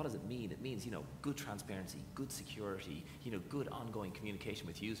 What does it mean? It means, good transparency, good security, good ongoing communication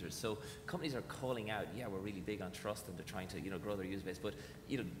with users. So companies are calling out, yeah, we're really big on trust, and they're trying to, grow their user base. But,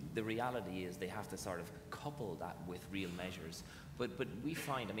 the reality is they have to sort of couple that with real measures. But we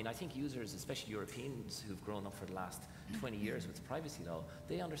find, I think users, especially Europeans who've grown up for the last 20 years with privacy law,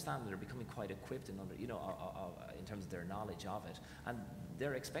 they understand that they're becoming quite equipped in terms of their knowledge of it. And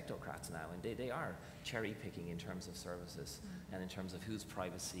they're expectocrats now, and they are cherry picking in terms of services and in terms of whose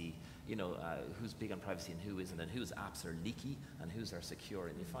privacy, who's big on privacy and who isn't, and whose apps are leaky and whose are secure.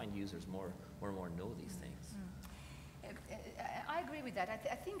 And you find users more and more know these things. I agree with that.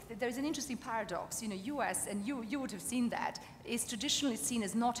 I think that there's an interesting paradox. US, and you would have seen that, is traditionally seen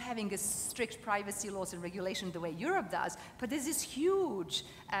as not having a strict privacy laws and regulation the way Europe does, but there's this huge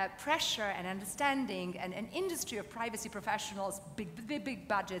pressure and understanding and an industry of privacy professionals, big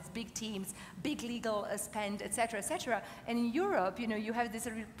budgets, big teams, big legal spend, etc., etc. And in Europe, you have this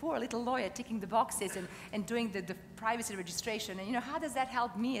poor little lawyer ticking the boxes and doing the privacy registration. And how does that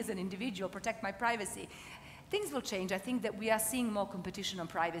help me as an individual protect my privacy? Things will change. I think that we are seeing more competition on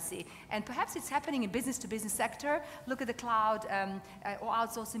privacy. And perhaps it's happening in business-to-business sector. Look at the cloud or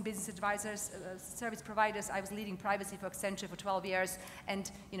outsourcing business advisors, service providers. I was leading privacy for Accenture for 12 years.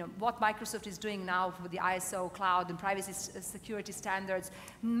 And what Microsoft is doing now with the ISO cloud and privacy security standards,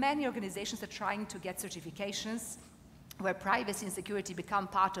 many organizations are trying to get certifications where privacy and security become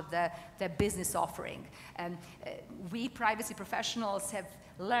part of their business offering. And we privacy professionals have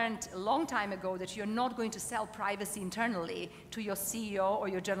learned a long time ago that you're not going to sell privacy internally to your CEO or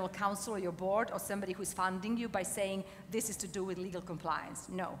your general counsel or your board or somebody who's funding you by saying this is to do with legal compliance.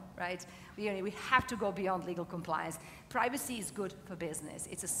 No, right? We have to go beyond legal compliance. Privacy is good for business.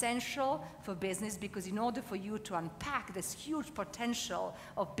 It's essential for business because in order for you to unpack this huge potential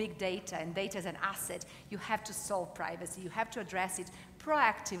of big data and data as an asset, you have to solve privacy. You have to address it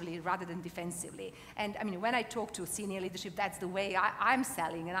proactively rather than defensively. And I mean, when I talk to senior leadership, that's the way I'm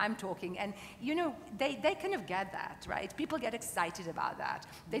selling and I'm talking. And you know, they kind of get that, right? People get excited about that.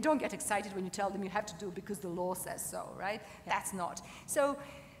 They don't get excited when you tell them you have to do it because the law says so, right? That's not. So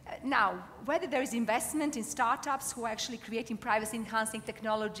now, whether there is investment in startups who are actually creating privacy-enhancing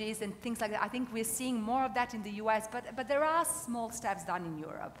technologies and things like that, I think we're seeing more of that in the US, but there are small steps done in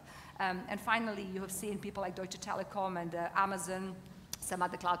Europe. And finally, you have seen people like Deutsche Telekom and Amazon, some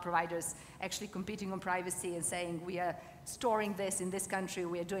other cloud providers actually competing on privacy and saying, we are storing this in this country,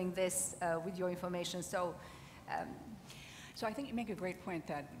 we are doing this with your information. So I think you make a great point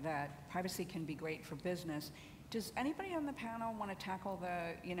that privacy can be great for business. Does anybody on the panel want to tackle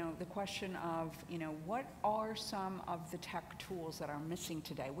the question of, what are some of the tech tools that are missing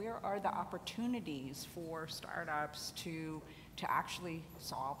today? Where are the opportunities for startups to actually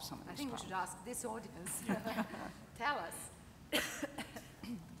solve some of these problems? I think we should ask this audience. Tell us.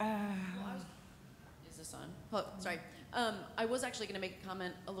 Is this on? Oh, sorry. I was actually going to make a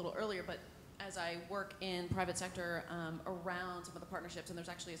comment a little earlier, but as I work in private sector around some of the partnerships, and there's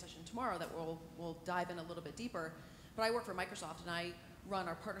actually a session tomorrow that we'll dive in a little bit deeper, but I work for Microsoft and I run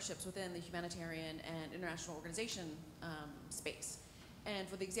our partnerships within the humanitarian and international organization space. And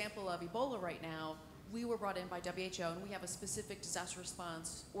for the example of Ebola right now, we were brought in by WHO, and we have a specific disaster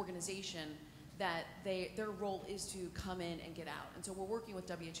response organization that their role is to come in and get out. And so we're working with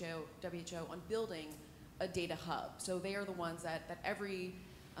WHO on building a data hub. So they are the ones that every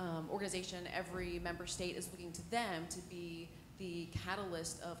organization, every member state is looking to them to be the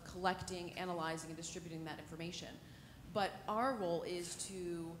catalyst of collecting, analyzing, and distributing that information. But our role is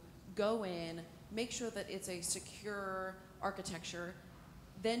to go in, make sure that it's a secure architecture,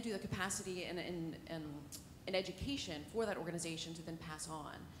 then do the capacity and education for that organization to then pass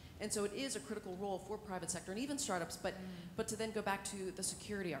on. And so it is a critical role for private sector and even startups, but to then go back to the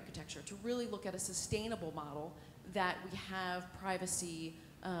security architecture, to really look at a sustainable model that we have privacy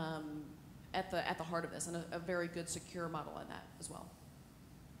at the heart of this, and a very good secure model on that as well.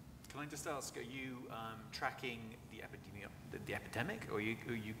 Can I just ask, are you tracking the epidemic, or are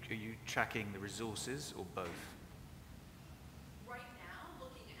you tracking the resources, or both? Right now,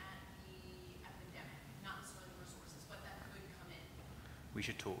 looking at the epidemic, not necessarily the resources, but that could come in. We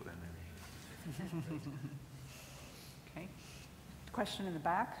should talk then, maybe. Okay. Question in the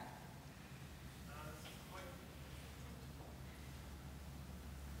back.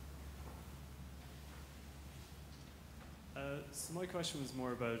 So my question was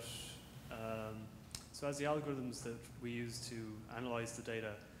more about, so as the algorithms that we use to analyze the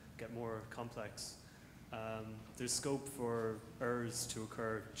data get more complex, there's scope for errors to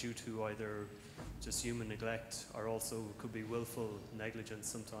occur due to either just human neglect or also could be willful negligence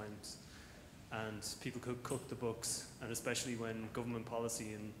sometimes. And people could cook the books, and especially when government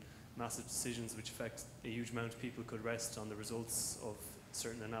policy and massive decisions which affect a huge amount of people could rest on the results of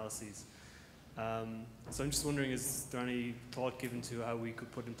certain analyses. So I'm just wondering, is there any thought given to how we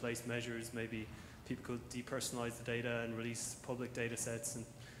could put in place measures? Maybe people could depersonalize the data and release public data sets, and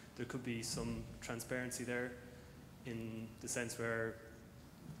there could be some transparency there in the sense where,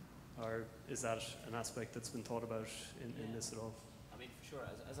 or is that an aspect that's been thought about in this at all? I mean, for sure,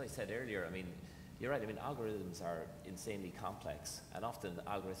 as I said earlier, I mean, you're right. I mean, algorithms are insanely complex, and often the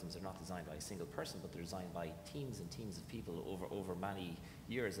algorithms are not designed by a single person, but they're designed by teams and teams of people over many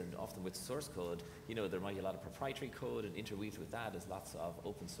years, and often with source code, there might be a lot of proprietary code, and interweaved with that is lots of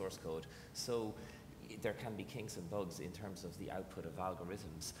open source code. So there can be kinks and bugs in terms of the output of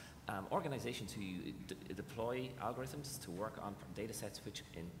algorithms. Organizations who deploy algorithms to work on data sets which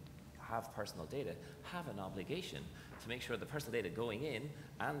have personal data have an obligation to make sure the personal data going in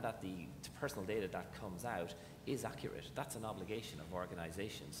and that the personal data that comes out is accurate. That's an obligation of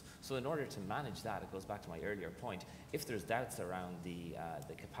organizations. So in order to manage that, it goes back to my earlier point, if there's doubts around the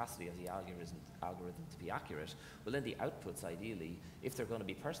capacity of the algorithm to be accurate, well then the outputs ideally, if they're going to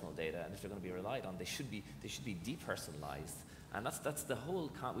be personal data and if they're going to be relied on, they should be depersonalized. And that's the whole,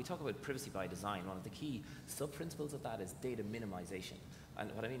 we talk about privacy by design. One of the key sub-principles of that is data minimization. And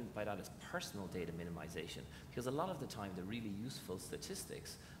what I mean by that is personal data minimization, because a lot of the time the really useful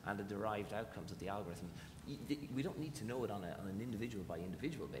statistics and the derived outcomes of the algorithm, we don't need to know it on an individual by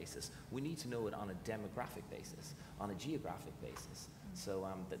individual basis. We need to know it on a demographic basis, on a geographic basis. So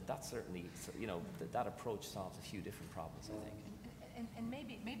that's certainly, you know, that approach solves a few different problems, I think. And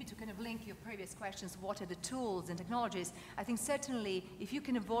maybe to kind of link your previous questions, what are the tools and technologies? I think certainly if you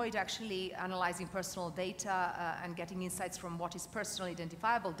can avoid actually analyzing personal data and getting insights from what is personally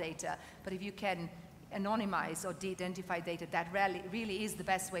identifiable data, but if you can anonymize or de-identify data, that really is the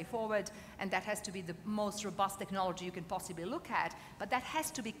best way forward, and that has to be the most robust technology you can possibly look at, but that has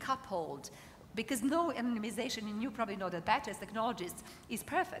to be coupled, because no anonymization, and you probably know that better as technologists, is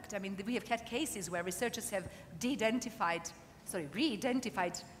perfect. I mean, we have had cases where researchers have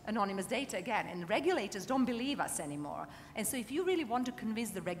re-identified anonymous data again, and regulators don't believe us anymore. And so if you really want to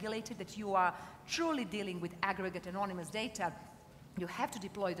convince the regulator that you are truly dealing with aggregate anonymous data, you have to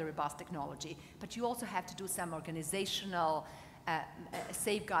deploy the robust technology, but you also have to do some organizational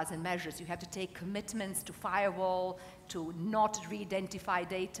safeguards and measures. You have to take commitments to firewall, to not re-identify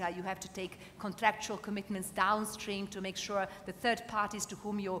data. You have to take contractual commitments downstream to make sure the third parties to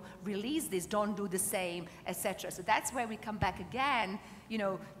whom you release this don't do the same, etc. So that's where we come back again, you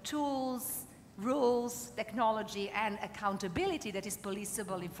know, tools, rules, technology, and accountability that is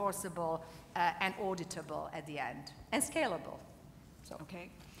policeable, enforceable, and auditable at the end, and scalable. So. Okay.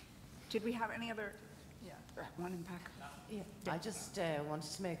 Did we have any other? Yeah, one in the back. Yeah. I just wanted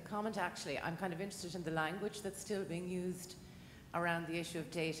to make a comment, actually. I'm kind of interested in the language that's still being used around the issue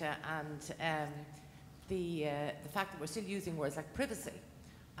of data, and the fact that we're still using words like privacy.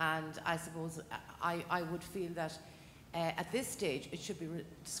 And I suppose I would feel that at this stage it should be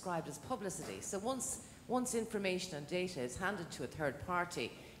described as publicity. So once information and data is handed to a third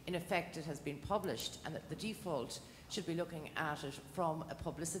party, in effect it has been published, and that the default should be looking at it from a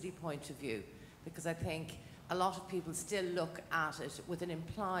publicity point of view, because I think a lot of people still look at it with an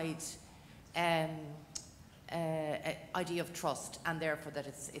implied idea of trust, and therefore that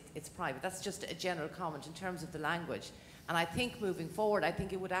it's private. That's just a general comment in terms of the language. And I think moving forward, I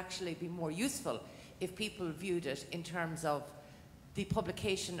think it would actually be more useful if people viewed it in terms of the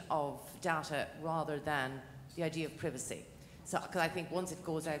publication of data rather than the idea of privacy. So, because I think once it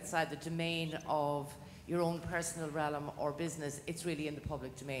goes outside the domain of your own personal realm or business, it's really in the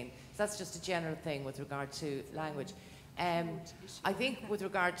public domain. So that's just a general thing with regard to language. I think with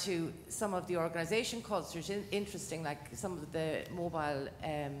regard to some of the organisation cultures, interesting, like some of the mobile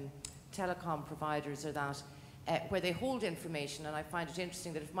telecom providers or that, where they hold information, and I find it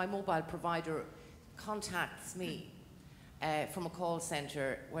interesting that if my mobile provider contacts me from a call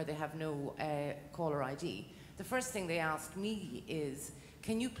centre where they have no caller ID, the first thing they ask me is,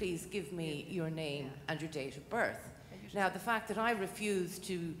 can you please give me your name and your date of birth? Now, the fact that I refuse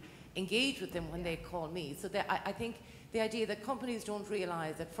to engage with them when they call me, so that I think the idea that companies don't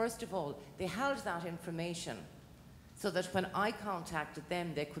realise that, first of all, they held that information so that when I contacted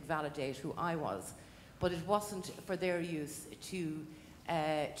them, they could validate who I was, but it wasn't for their use to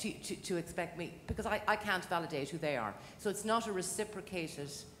expect me, because I can't validate who they are. So it's not a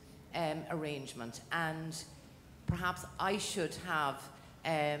reciprocated arrangement, and perhaps I should have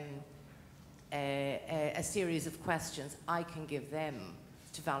a series of questions I can give them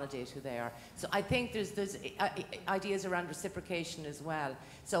to validate who they are. So I think there's ideas around reciprocation as well.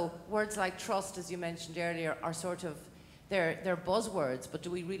 So words like trust, as you mentioned earlier, are sort of, they're buzzwords, but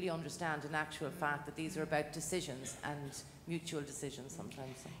do we really understand in actual fact that these are about decisions and mutual decisions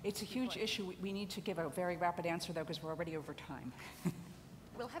sometimes? It's a huge issue. We need to give a very rapid answer, though, because we're already over time.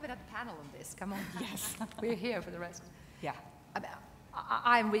 We'll have another panel on this. Come on. Yes. We're here for the rest. Yeah.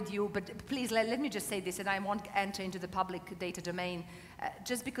 I'm with you, but please let me just say this, and I won't enter into the public data domain.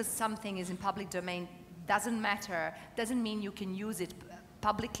 Just because something is in public domain doesn't matter, doesn't mean you can use it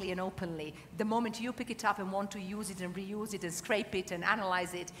publicly and openly. The moment you pick it up and want to use it and reuse it and scrape it and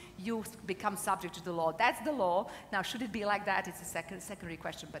analyze it, you become subject to the law. That's the law. Now, should it be like that? It's a secondary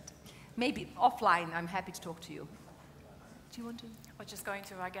question, but maybe offline, I'm happy to talk to you. Do you want to? Well, just going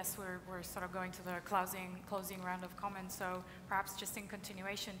to, I guess we're sort of going to the closing round of comments, so perhaps just in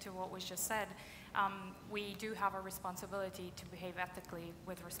continuation to what was just said, we do have a responsibility to behave ethically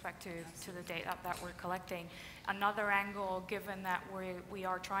with respect to the data that we're collecting. Another angle, given that we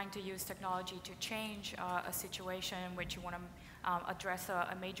are trying to use technology to change a situation in which you want to address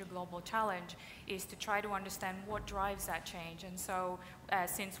a major global challenge, is to try to understand what drives that change. And so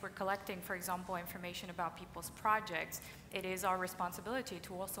since we're collecting, for example, information about people's projects, it is our responsibility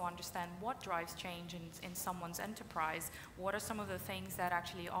to also understand what drives change in someone's enterprise. What are some of the things that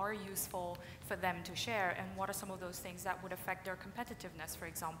actually are useful for them to share, and what are some of those things that would affect their competitiveness, for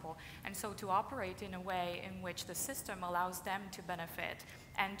example. And so to operate in a way in which the system allows them to benefit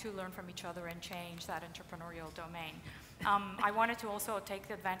and to learn from each other and change that entrepreneurial domain. I wanted to also take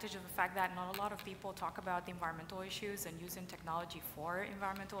the advantage of the fact that not a lot of people talk about the environmental issues and using technology for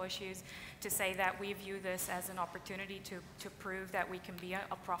environmental issues, to say that we view this as an opportunity to prove that we can be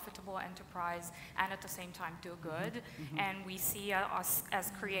a profitable enterprise and at the same time do good. And we see us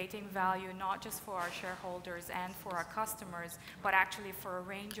as creating value not just for our shareholders and for our customers, but actually for a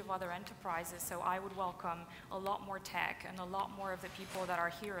range of other enterprises. So I would welcome a lot more tech and a lot more of the people that are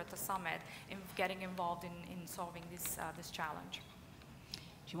here at the summit in getting involved in solving this challenge.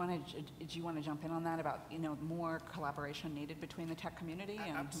 Do you want to jump in on that about more collaboration needed between the tech community?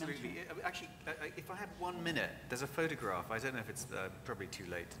 And absolutely. Actually, if I have 1 minute, there's a photograph. I don't know if it's probably too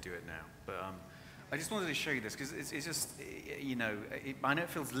late to do it now, but I just wanted to show you this because it's just, I know it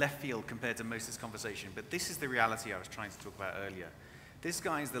feels left field compared to most of this conversation, but this is the reality I was trying to talk about earlier. This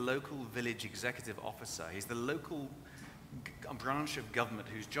guy is the local village executive officer. He's the local branch of government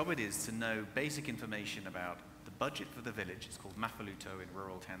whose job it is to know basic information about the budget for the village. It's called Mafaluto in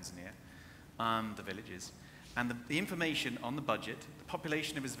rural Tanzania, the villages. And the information on the budget, the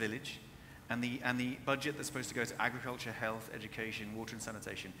population of his village, and the budget that's supposed to go to agriculture, health, education, water and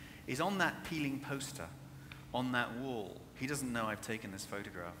sanitation is on that peeling poster on that wall. He doesn't know I've taken this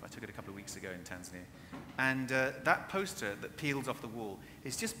photograph. I took it a couple of weeks ago in Tanzania. And that poster that peels off the wall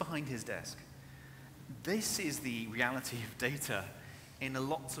is just behind his desk. This is the reality of data in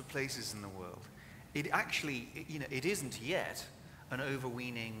lots of places in the world. It actually, it isn't yet an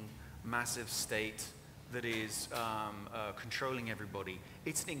overweening, massive state that is controlling everybody.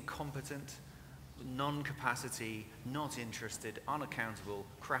 It's an incompetent, non-capacity, not interested, unaccountable,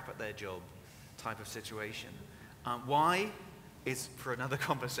 crap at their job type of situation. Why? Is for another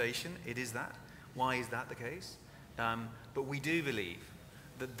conversation. It is that. Why is that the case? But we do believe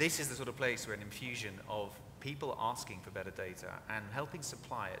that this is the sort of place where an infusion of people asking for better data and helping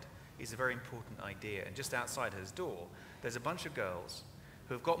supply it is a very important idea. And just outside his door, there's a bunch of girls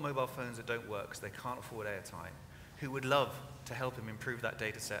who have got mobile phones that don't work because they can't afford airtime, who would love to help him improve that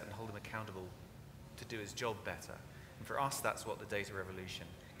data set and hold him accountable to do his job better. And for us, that's what the data revolution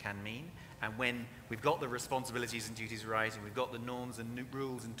can mean. And when we've got the responsibilities and duties right, and we've got the norms and new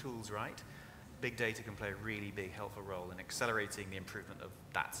rules and tools right, big data can play a really big, helpful role in accelerating the improvement of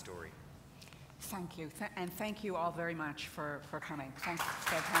that story. Thank you. And thank you all very much for coming. Thanks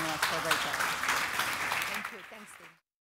for a great job.